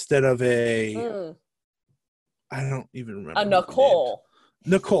instead of I don't even remember. A Nicole.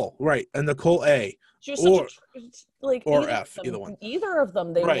 Nicole, right. A Nicole A. She was or F, either one. Either of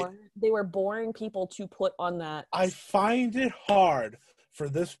them, they were boring people to put on that. I find it hard for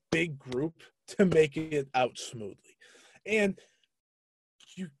this big group to make it out smoothly. And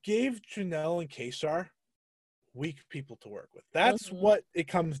you gave Janelle and Kaysar weak people to work with. That's what it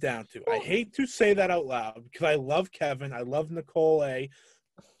comes down to. I hate to say that out loud because I love Kevin. I love Nicole A.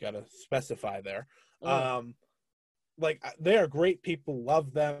 Got to specify there. Like, they are great people.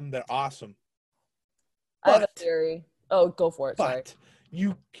 Love them. They're awesome. I have a theory. Oh, go for it. Sorry. But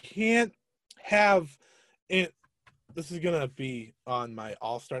you can't have it. This is going to be on my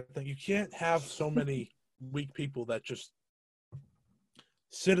all-star thing. You can't have so many weak people that just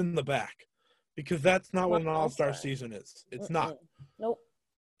sit in the back, because that's not what an all-star season is. It's not. Nope.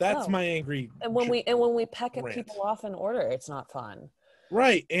 That's my angry. And when we peck at people off in order, it's not fun.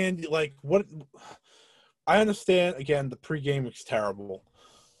 Right. And like, what I understand, again, the pre-game is terrible.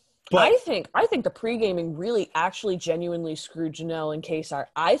 But I think the pre-gaming really actually genuinely screwed Janelle and Kaysar.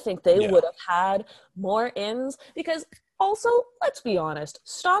 I think they would have had more ins, because also, let's be honest,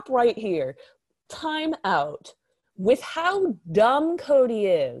 stop right here. Time out. With how dumb Cody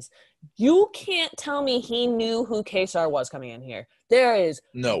is, you can't tell me he knew who Kaysar was coming in here. There is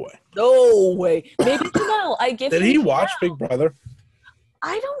no way. No way. Maybe Janelle. I give Did him he watch Janelle. Big Brother?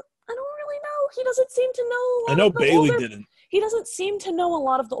 I don't really know. He doesn't seem to know. I know Bailey didn't. He doesn't seem to know a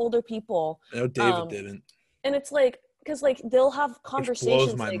lot of the older people. I know David didn't. And it's like, because like they'll have conversations.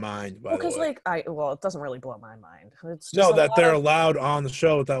 Which blows my mind, by the way. Because like it doesn't really blow my mind. It's just that they're allowed on the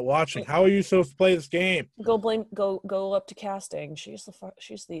show without watching. How are you supposed to play this game? Go up to casting. She's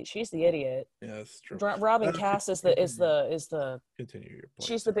the idiot. Yeah, that's true. Robin Cass is the continue your point.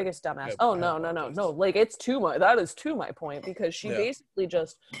 She's the biggest dumbass. No. Like, it's to my point, because she basically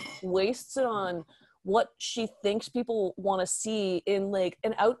just wastes it on what she thinks people want to see in like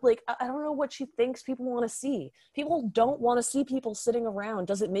an out, like I don't know what she thinks people want to see. People don't want to see people sitting around.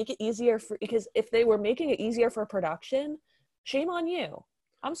 Does it make it easier for, because if they were making it easier for production, shame on you.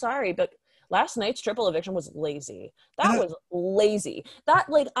 I'm sorry, but last night's triple eviction was lazy. That was lazy. That,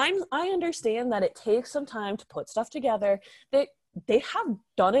 like, I understand that it takes some time to put stuff together. They have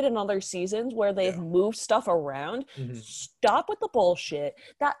done it in other seasons where they've moved stuff around. Mm-hmm. Stop with the bullshit.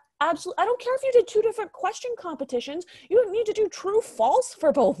 That absolutely, I don't care if you did 2 different question competitions. You don't need to do true false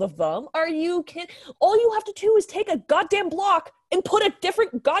for both of them. Are you kidding? All you have to do is take a goddamn block and put a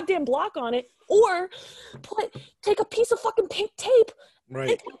different goddamn block on it, or take a piece of fucking pink tape and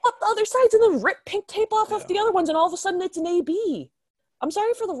tape up the other sides and then rip pink tape off of the other ones, and all of a sudden it's an AB. I'm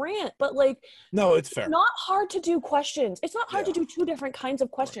sorry for the rant, but like, no, it's fair. It's not hard to do questions. It's not hard to do 2 different kinds of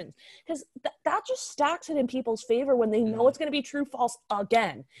questions, because that just stacks it in people's favor when they know it's going to be true false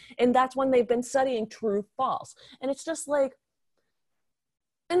again, and that's when they've been studying true false. And it's just like,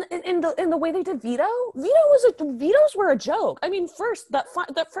 in the way they did vetoes were a joke. I mean,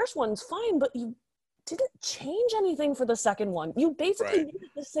 that first one's fine, but you didn't change anything for the second one. You basically made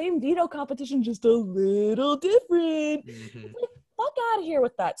it the same veto competition, just a little different. Like, fuck out of here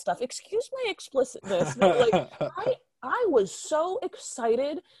with that stuff. Excuse my explicitness. But like, I was so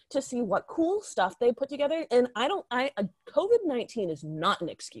excited to see what cool stuff they put together, and COVID-19 is not an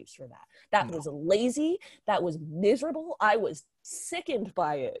excuse for that. That was lazy. That was miserable. I was sickened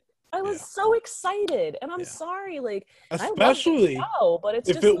by it. I was so excited, and I'm sorry, like, especially but it's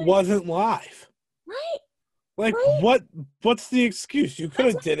if just it like, wasn't live. Right. Like, what's the excuse? You could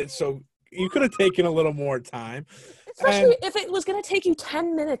have did it, so you could have taken a little more time. Especially if it was going to take you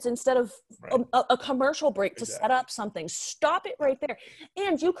 10 minutes instead of a commercial break to set up something. Stop it right there.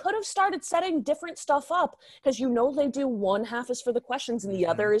 And you could have started setting different stuff up, because they do one half is for the questions and the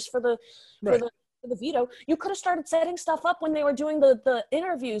other is for the veto. You could have started setting stuff up when they were doing the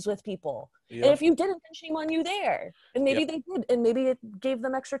interviews with people. And if you didn't, then shame on you there. And maybe they did, and maybe it gave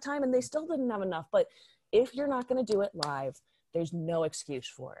them extra time and they still didn't have enough. But if you're not going to do it live, there's no excuse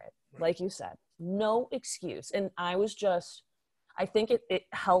for it. Like you said, no excuse. And I think it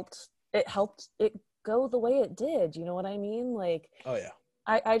helped it go the way it did. You know what I mean? Like,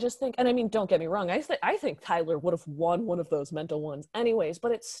 I just think, and I mean, don't get me wrong, I think Tyler would have won one of those mental ones anyways,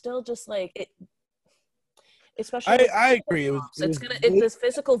 but it's still just like it. Especially, I agree. This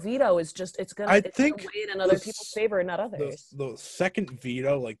physical veto is just, it's gonna weigh in other people's favor and not others. The second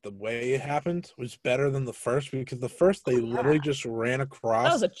veto, like the way it happened, was better than the first, because the first they literally just ran across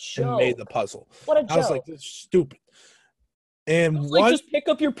that was a joke. and made the puzzle. What a joke! I was like, this is stupid. And just pick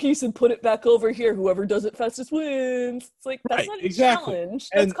up your piece and put it back over here. Whoever does it fastest wins. It's like, that's not a challenge.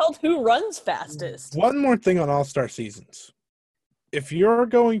 That's called who runs fastest. One more thing on All-Star seasons. If you're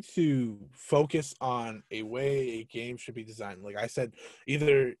going to focus on a way a game should be designed, like I said,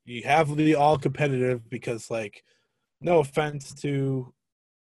 either you have the all competitive, because, like, no offense to,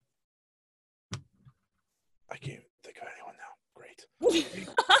 I can't think of anyone now. Great.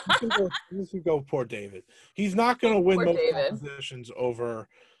 You can go poor David. He's not going to win competitions over.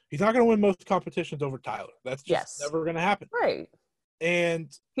 He's not going to win most competitions over Tyler. That's just never going to happen. Right.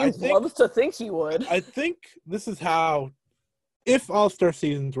 And he loves to think he would. I think this is how. If All-Star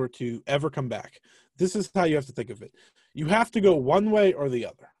seasons were to ever come back, this is how you have to think of it. You have to go one way or the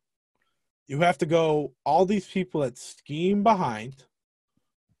other. You have to go all these people that scheme behind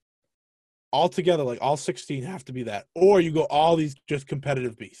all together, like all 16 have to be that. Or you go all these just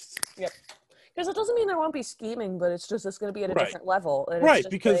competitive beasts. Yep. Because it doesn't mean there won't be scheming, but it's just, it's going to be at a different level. And right,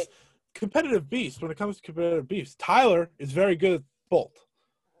 because competitive beasts, when it comes to competitive beasts, Tyler is very good at both.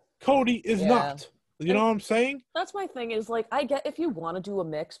 Cody is not. You know what I'm saying? That's my thing, is like, I get if you want to do a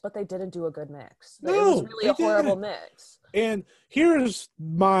mix, but they didn't do a good mix. No, it was really a horrible mix. And here's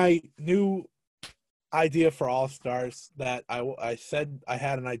my new idea for All-Stars that I said I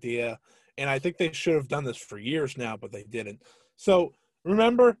had an idea, and I think they should have done this for years now, but they didn't. So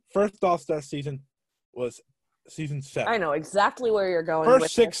remember, first All-Star season was season 7. I know exactly where you're going.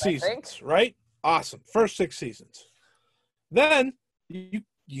 First 6 seasons, right? Awesome. First 6 seasons. Then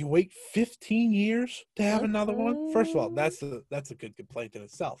you wait 15 years to have another one? First of all, that's a good complaint in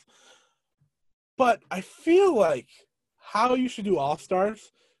itself. But I feel like how you should do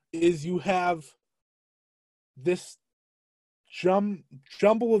All-Stars is you have this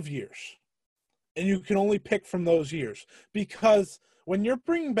jumble of years, and you can only pick from those years. Because when you're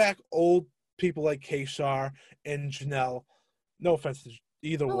bringing back old people like Kaysar and Janelle, no offense to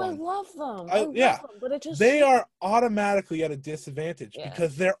either one. I love them. Them, but it just, they are automatically at a disadvantage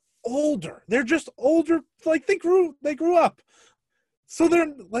because they're older. They're just older. Like they grew up. So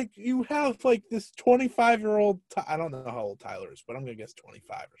they're like, you have like this 25-year-old. I don't know how old Tyler is, but I'm gonna guess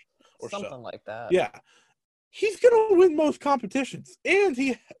 25 or Something so. like that. Yeah, he's gonna win most competitions, and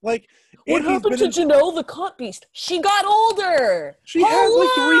What he's happened been to Janelle the Cot Beast? She got older. She had like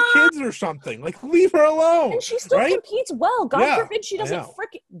 3 Hello! kids or something. Like, leave her alone, And she still right? competes well. God Yeah, forbid she I doesn't know.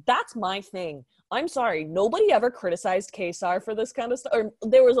 freaking. That's my thing. I'm sorry. Nobody ever criticized Kesar for this kind of stuff. Or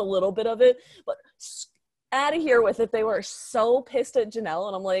there was a little bit of it, but out of here with it. They were so pissed at Janelle,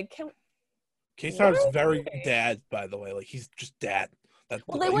 and I'm like, Kesar's very dad, by the way. Like, he's just dad.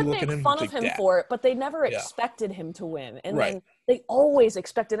 well, they You would look at make him, fun of like him dad. for it, but they never Yeah. expected him to win. And Right. then they always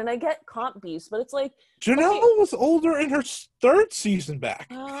expected, and I get Comp Beast, but it's like, Janelle okay, was older in her 3rd season back.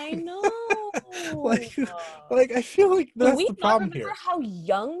 I know. like I feel like Do that's we the not problem remember here. how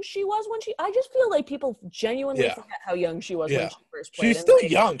young she was when she? I just feel like people genuinely Yeah. forget how young she was when Yeah. she first played. She's still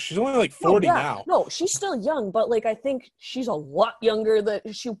young. She's only like 40 now. No, she's still young, but like I think she's a lot younger than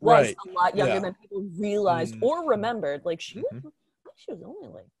she was. Right. A lot younger Yeah. than people realized or remembered. Like she Mhm. was only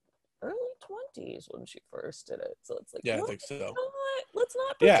like early 20s when she first did it. So it's like, Yeah, I think so. Let's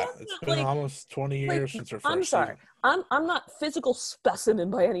not Yeah, pretend it's that, been like, almost 20 years since her first I'm sorry. season. I'm not physical specimen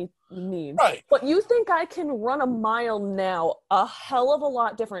by any means. Right. But you think I can run a mile now a hell of a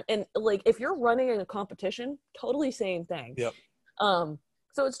lot different. And like if you're running in a competition, totally same thing. Yep.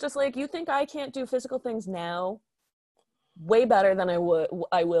 So it's just like, you think I can't do physical things now way better than I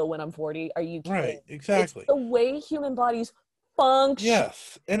will when I'm 40. Are you kidding? Right, exactly. It's the way human bodies function.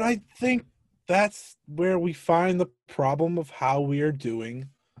 Yes, and I think that's where we find the problem of how we are doing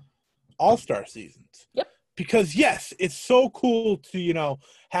all-star seasons. Yep. Because yes, it's so cool to,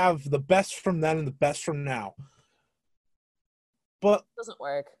 have the best from then and the best from now. But it doesn't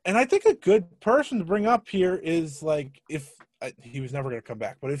work. And I think a good person to bring up here is like, if he was never going to come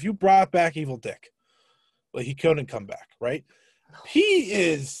back, but if you brought back Evil Dick, well, he couldn't come back, right?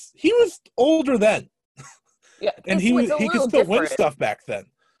 He was older then. Yeah, and he could still win stuff back then,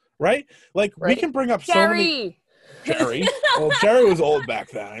 right? Like, we can bring up Jerry. Well, Jerry was old back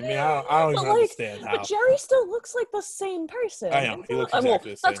then. I mean, I don't even understand how. But Jerry still looks like the same person. I know, he looks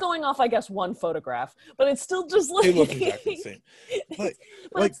exactly the same. That's going off, I guess, one photograph, but it's still just like he looks exactly the same. But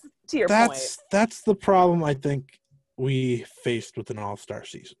like, to your point, that's the problem I think we faced with an all-star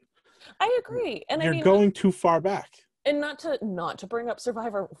season. I agree, and you're going too far back. And not to bring up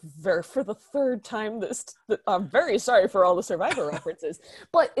Survivor for the third time I'm very sorry for all the Survivor references,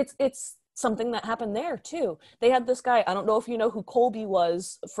 but it's something that happened there too. They had this guy, I don't know if you know who Colby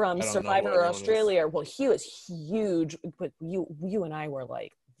was from Survivor Australia. Well, he was huge, but you and I were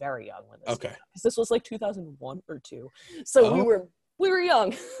like very young when this came out, 'cause this was like 2001 or 2. So we were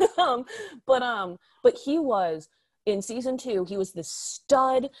young. But he was in season 2, he was this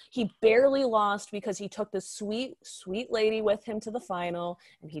stud. He barely lost because he took this sweet, sweet lady with him to the final,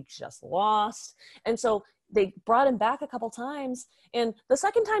 and he just lost. And so they brought him back a couple times. And the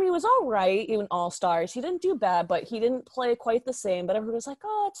second time he was all right, even All-Stars. He didn't do bad, but he didn't play quite the same. But everybody was like,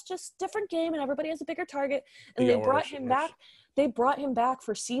 oh, it's just different game, and everybody has a bigger target. And they brought him back. They brought him back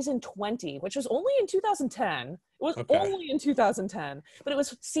for season 20, which was only in 2010. It was only in 2010, but it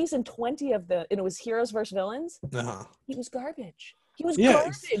was season 20 and it was Heroes vs. Villains. Uh-huh. He was garbage. He was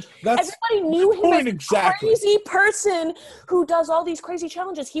garbage. That's Everybody knew him as a crazy person who does all these crazy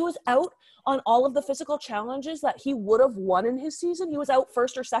challenges. He was out on all of the physical challenges that he would have won in his season. He was out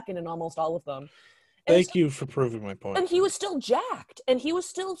first or second in almost all of them. Thank you for proving my point. And he was still jacked, and he was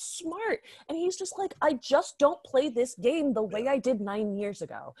still smart, and he's just like, I just don't play this game the way I did 9 years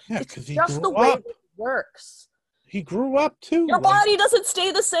ago. Yeah, it's just the way it works. He grew up too. Your body doesn't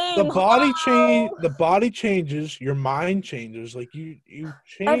stay the same. The body changes. Your mind changes. Like you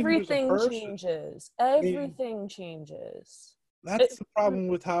change. Everything changes. Everything changes. That's the problem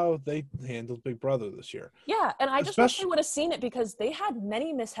with how they handled Big Brother this year. Yeah, and I just wish they would have seen it, because they had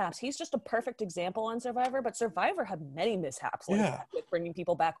many mishaps. He's just a perfect example on Survivor, but Survivor had many mishaps like that with bringing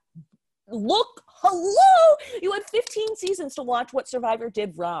people back. Hello! You had 15 seasons to watch what Survivor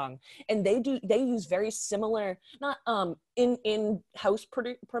did wrong, and they use very similar, not in-house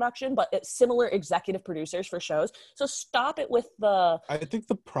production, but similar executive producers for shows. So stop it with the. I think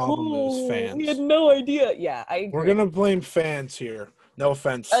the problem is fans. We had no idea. Yeah, I agree. We're gonna blame fans here. No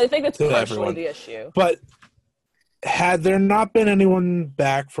offense. I think it's partially everyone. The issue. But had there not been anyone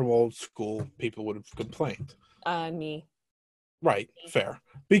back from old school, people would have complained. Me. Right, fair.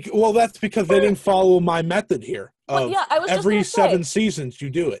 That's because they didn't follow my method here. I was every just gonna 7 seasons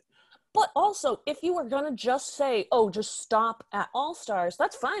you do it. But also, if you were going to just say, oh, just stop at All-Stars,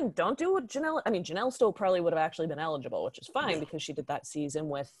 that's fine. Don't do what Janelle... I mean, Janelle still probably would have actually been eligible, which is fine because she did that season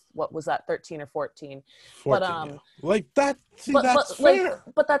with, what was that, 13 or 14? 14, but, yeah. Like, that's fair.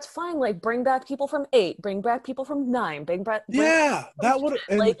 But that's fine. Like, bring back people from 8, bring back people from 9, bring back that would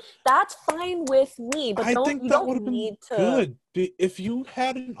have... Like, that's fine with me, but I think that would have been good. If you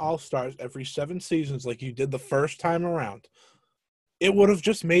had an All-Stars every 7 seasons like you did the first time around, it would have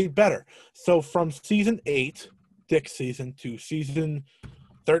just made better. So from season 8, Dick's season, to season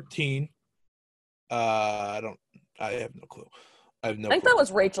 13, I have no clue. I think that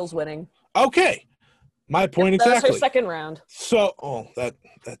was Rachel's winning. Okay. My point exactly. That was her second round. So, that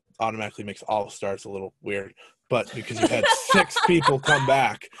automatically makes All-Stars a little weird, but because you had 6 people come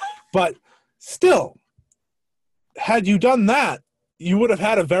back. But still, had you done that, you would have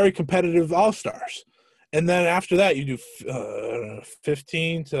had a very competitive All-Stars. And then after that, you do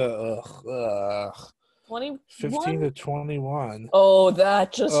 15 to 15 to 21. Oh, you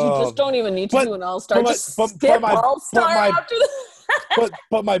just don't even need to do an All-Star. Just skip All-Star after that.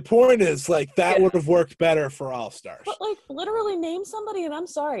 But my point is, like, that would have worked better for All-Stars. But, like, literally name somebody, and I'm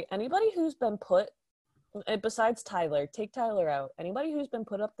sorry, anybody who's been put, besides Tyler, take Tyler out, anybody who's been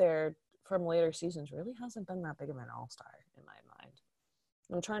put up there from later seasons really hasn't been that big of an All-Star in my mind.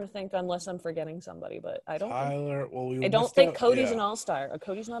 I'm trying to think unless I'm forgetting somebody, but I don't. Tyler, I don't think Cody's an All-Star.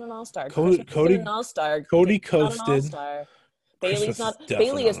 Cody's not an All-Star. Cody an All-Star. Cody coasted. Bailey's not.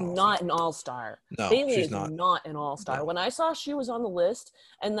 Bailey is not an All-Star. No, Bailey she's is not an All-Star. No. When I saw she was on the list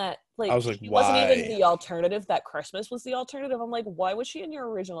and that I was like, she why? wasn't even the alternative, that Christmas was the alternative, I'm like, why was she in your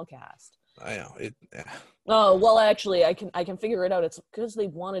original cast? I know it. Yeah. Oh well, actually, I can figure it out. It's because they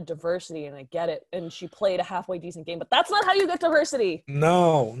wanted diversity, and I get it. And she played a halfway decent game, but that's not how you get diversity.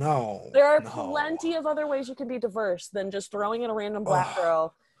 No. There are plenty of other ways you can be diverse than just throwing in a random black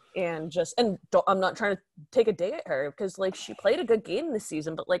girl and just. And I'm not trying to take a dig at her because like she played a good game this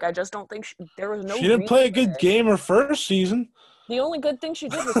season, but like I just don't think there was no. She didn't play a good game her first season. The only good thing she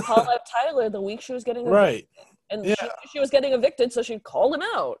did was call out Tyler the week she was getting evicted. And she was getting evicted, so she called him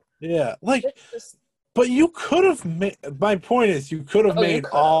out. Yeah, like, but you could have made. My point is, you could have made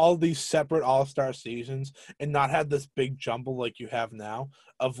all these separate All-Star seasons and not had this big jumble like you have now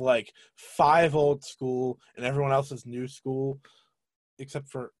of like 5 old school and everyone else is new school, except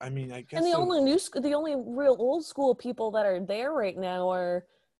for I guess. And the only real old school people that are there right now are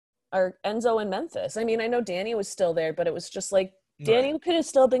Enzo and Memphis. I mean, I know Danny was still there, but it was just like. Danny could have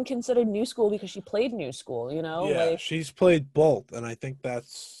still been considered new school because she played new school, you know? Yeah, she's played both, and I think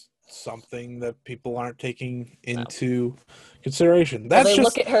that's something that people aren't taking into consideration. They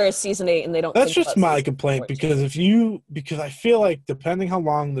look at her as season 8 and they don't. That's just my complaint because I feel like depending how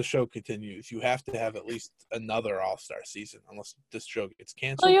long the show continues, you have to have at least another All-Star season unless this show gets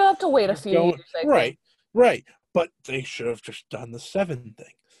canceled. Well, you have to wait a few years. Right. But they should have just done the 7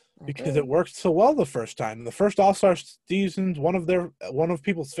 thing. Because it worked so well the first time. The first All-Star season's one of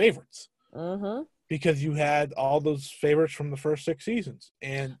people's favorites. Mm-hmm. Because you had all those favorites from the first 6 seasons.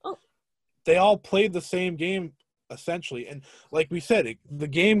 And they all played the same game, essentially. And like we said, the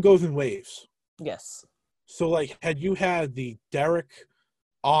game goes in waves. Yes. So, like, had you had the Derek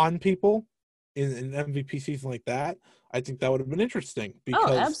on people in an MVP season like that, I think that would have been interesting.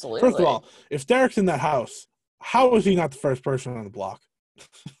 Because, absolutely. First of all, if Derek's in that house, how is he not the first person on the block?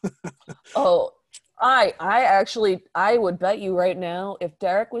 I would bet you right now if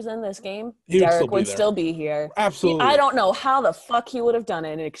Derek was in this game, Derek would still be here. Absolutely. I don't know how the fuck he would have done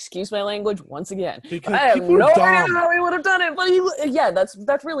it, and excuse my language once again. Because I have no idea how he would have done it, but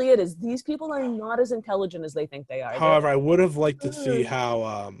that's really it, is these people are not as intelligent as they think they are. However, I would have liked to see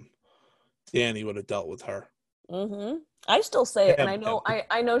how Danny would have dealt with her. Mm-hmm. I still say it, and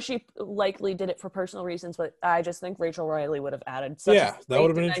I know she likely did it for personal reasons, but I just think Rachel Riley would have added such a that would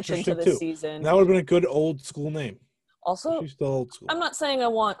have been interesting to this too. season. That would have been a good old school name. Also, she's still old school. I'm not saying I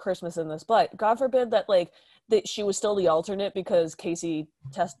want Christmas in this, but God forbid that that she was still the alternate because Casey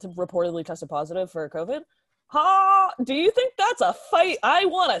reportedly tested positive for COVID. Do you think that's a fight I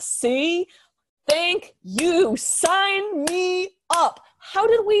want to see? Thank you. Sign me up. How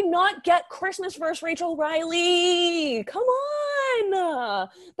did we not get Christmas versus Rachel Riley? Come on.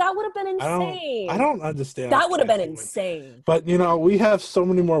 That would have been insane. I don't understand. That would have been insane. But, we have so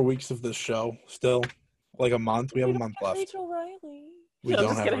many more weeks of this show still. Like a month. We have a month left. Rachel Riley. We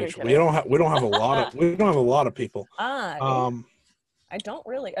don't have Rachel. We don't have a lot of people. I don't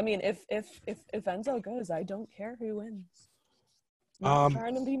really. I mean, if Enzo goes, I don't care who wins. I'm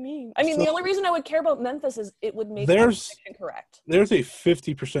trying to be mean. I mean, the only reason I would care about Memphis is it would make the correct. There's a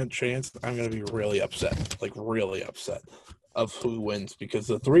 50% chance I'm going to be really upset. Like, really upset. of who wins because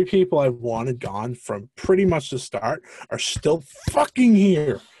the three people I wanted gone from pretty much the start are still fucking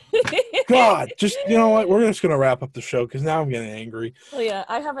here. God, just you know what? We're just gonna wrap up the show because now I'm getting angry. Well, yeah,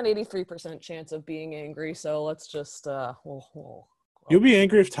 I have an 83% chance of being angry, so let's just You'll be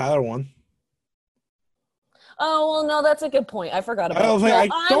angry if Tyler won. Oh well, no, that's a good point. I forgot about. I I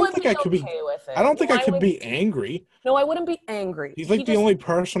don't would think be I could be. okay with it. I don't think No, I could be angry. No, I wouldn't be angry. He's like the only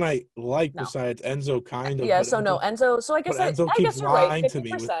person I like besides Enzo, kind of. Yeah, but so no, Enzo. So I guess I keeps guess you're right. lying to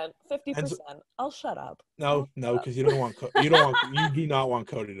me. 50%. I'll shut up. No, because you do not want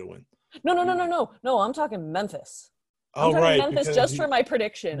Cody to win. No. I'm talking Memphis. I'm talking Memphis just for my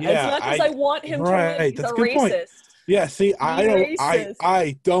prediction. Yeah, it's not because I want him to win. He's that's a a good racist. point. Yeah, see,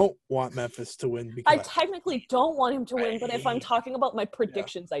 I don't want Memphis to win because I technically don't want him to win, but if I'm talking about my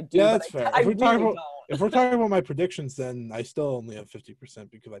predictions, I do. Yeah, that's fair. If we're talking about my predictions, then I still only have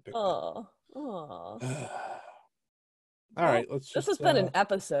 50% because I picked. All right, this has been an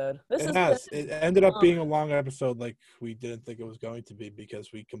episode. It ended up being a long episode, like we didn't think it was going to be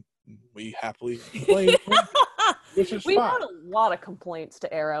because we happily complained. We had a lot of complaints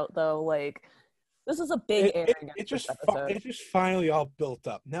to air out, though. Like, this is a big airing. It just finally all built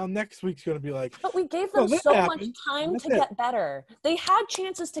up. Now next week's going to be like. But we gave them so much time to get better. They had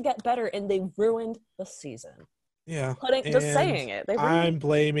chances to get better, and they ruined the season. Yeah. Just saying it. I'm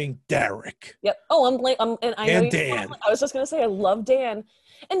blaming Derek. Yep. Oh, and Dan. I was just going to say I love Dan.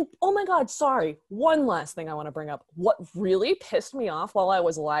 And oh my God, sorry. One last thing I want to bring up. What really pissed me off while I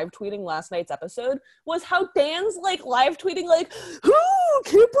was live tweeting last night's episode was how Dan's like live tweeting like, oh,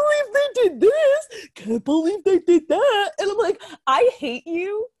 can't believe they did this. Can't believe they did that. And I'm like, I hate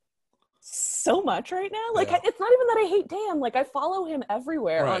you so much right now. Like, it's not even that I hate Dan. Like, I follow him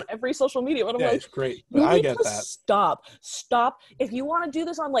everywhere on every social media. But I'm like, it's great. But I get that. Stop. If you want to do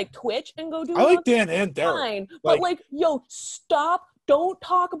this on like Twitch and go do it, I like Dan and Derek. Fine. But like, yo, stop. Don't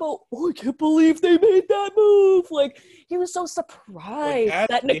talk about, oh, I can't believe they made that move. Like, he was so surprised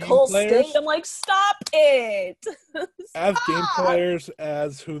that Nicole stayed. I'm like, stop it. As game players,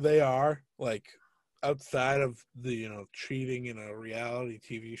 as who they are, like, outside of the, cheating in a reality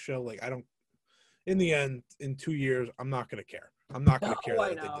TV show, like, I don't, in the end, in 2 years, I'm not going to care. I'm not going to care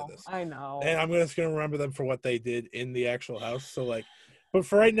that they did this. I know. And I'm just going to remember them for what they did in the actual house. So, like, but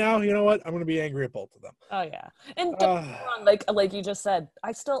for right now, you know what? I'm going to be angry at both of them. Oh yeah, and like you just said,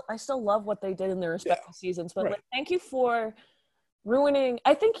 I still love what they did in their respective seasons. But like, thank you for ruining.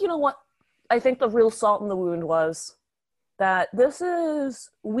 I think you know what? I think the real salt in the wound was that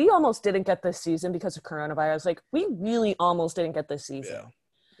we almost didn't get this season because of coronavirus. Like we really almost didn't get this season. Yeah.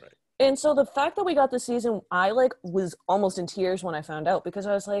 Right. And so the fact that we got this season, I like was almost in tears when I found out because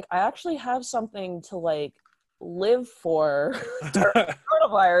I was like, I actually have something to like live for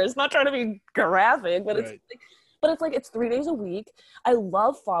coronavirus. Not trying to be graphic, but it's 3 days a week. I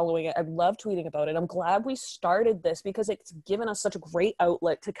love following it. I love tweeting about it. I'm glad we started this because it's given us such a great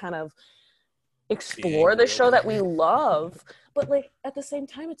outlet to kind of explore the show that we love. But like at the same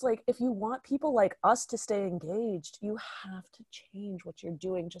time, it's like if you want people like us to stay engaged, you have to change what you're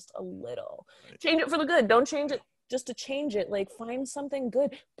doing just a little. Change it for the good. Don't change it just to change it. Like find something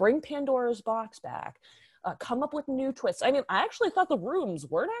good. Bring Pandora's box back. Come up with new twists. I mean, I actually thought the rooms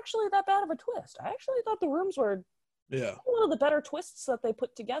weren't actually that bad of a twist. I actually thought the rooms were one of the better twists that they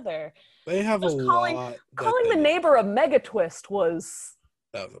put together. They have just calling the neighbor a mega twist was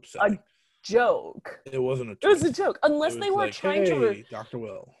upsetting. A joke. It wasn't a twist. It was a joke. Unless they were trying to... Dr.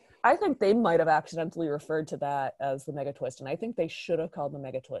 Will. I think they might have accidentally referred to that as the mega twist, and I think they should have called the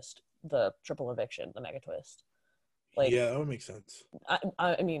mega twist the triple eviction, the mega twist. Like, yeah, that would make sense.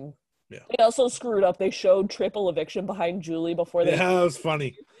 I mean... Yeah. They also screwed up. They showed triple eviction behind Julie before they... Yeah, that was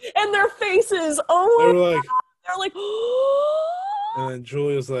funny. And their faces, oh my God. They're like... And then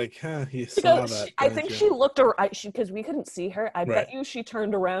Julie was like, you saw that. I think she looked around, because we couldn't see her. I bet you she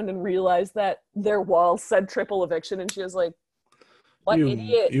turned around and realized that their wall said triple eviction, and she was like, what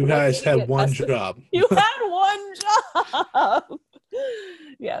idiot. You guys had one job. You had one job.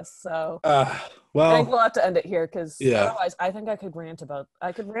 Yes, so well, I think we'll have to end it here because otherwise I think I could rant about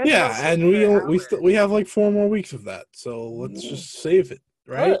and we have like 4 more weeks of that, so let's just save it,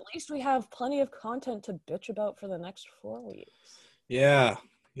 right? Well, at least we have plenty of content to bitch about for the next 4 weeks. Then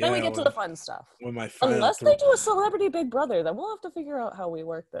we get to the fun stuff. Unless they do a Celebrity Big Brother, then we'll have to figure out how we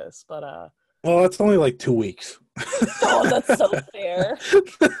work this, but well, it's only like 2 weeks. Oh, that's so fair.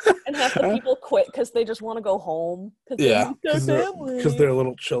 And half the people quit because they just want to go home. Because they're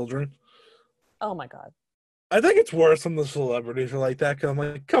little children. Oh my God. I think it's worse when the celebrities are like that. Cause I'm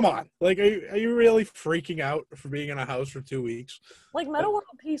like, come on. Like, are you really freaking out for being in a house for 2 weeks? Like, Meta World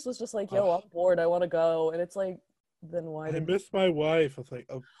Peace was just like, yo, I'm bored. I want to go. And it's like, then why I did miss my wife. I was like,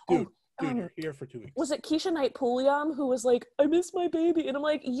 oh, dude, um, you're here for 2 weeks. was it Keisha Knight Pulliam who was like, I miss my baby? And I'm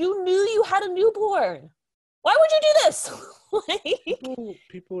like, you knew you had a newborn. Why would you do this? Like,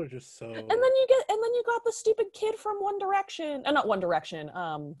 people are just so. and then you got the stupid kid from One Direction. Not One Direction.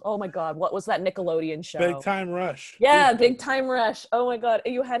 Oh my God, what was that Nickelodeon show? Big Time Rush. Yeah, Big Time Rush. Oh my God,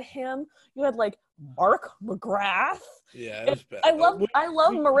 you had him. You had like Mark McGrath. Yeah, it was bad. I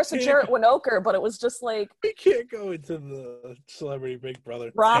love Marissa Jarrett Winokur, but it was just like we can't go into the Celebrity Big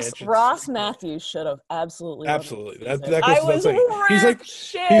Brother. Ross Matthews should have absolutely. That goes without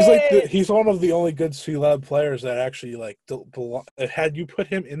saying. He's one of the only good celeb players that actually like belong. Had you put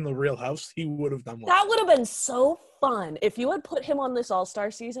him in the Real House, he would have done well. That would have been so fun if you had put him on this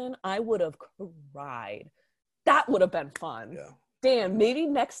All-Star season. I would have cried. That would have been fun. Yeah. Damn, maybe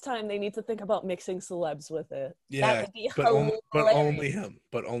next time they need to think about mixing celebs with it. Yeah, that would be but only him.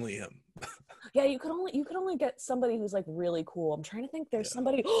 Yeah, you could only get somebody who's like really cool. I'm trying to think. There's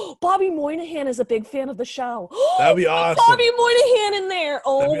somebody. Bobby Moynihan is a big fan of the show. That'd be awesome. Bobby Moynihan in there.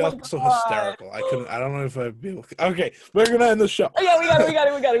 Oh, that'd be also hysterical. I don't know if I'd be able to. Okay, we're gonna end the show. Yeah, we got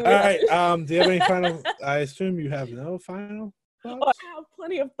it. All right. Do you have any final? I assume you have no final thoughts? Oh, I have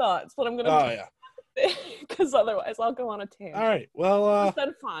plenty of thoughts, but I'm gonna. Oh yeah. Because otherwise I'll go on a tangent. All right. Well, this has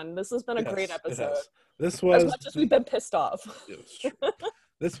been fun. This has been a great episode. This was as much as we've been pissed off.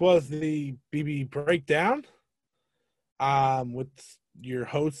 This was the BB Breakdown with your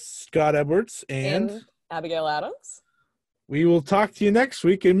host Scott Edwards and Abigail Adams. We will talk to you next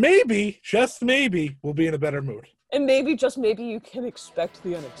week, and maybe, just maybe, we'll be in a better mood. And maybe, just maybe, you can expect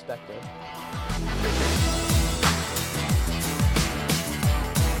the unexpected.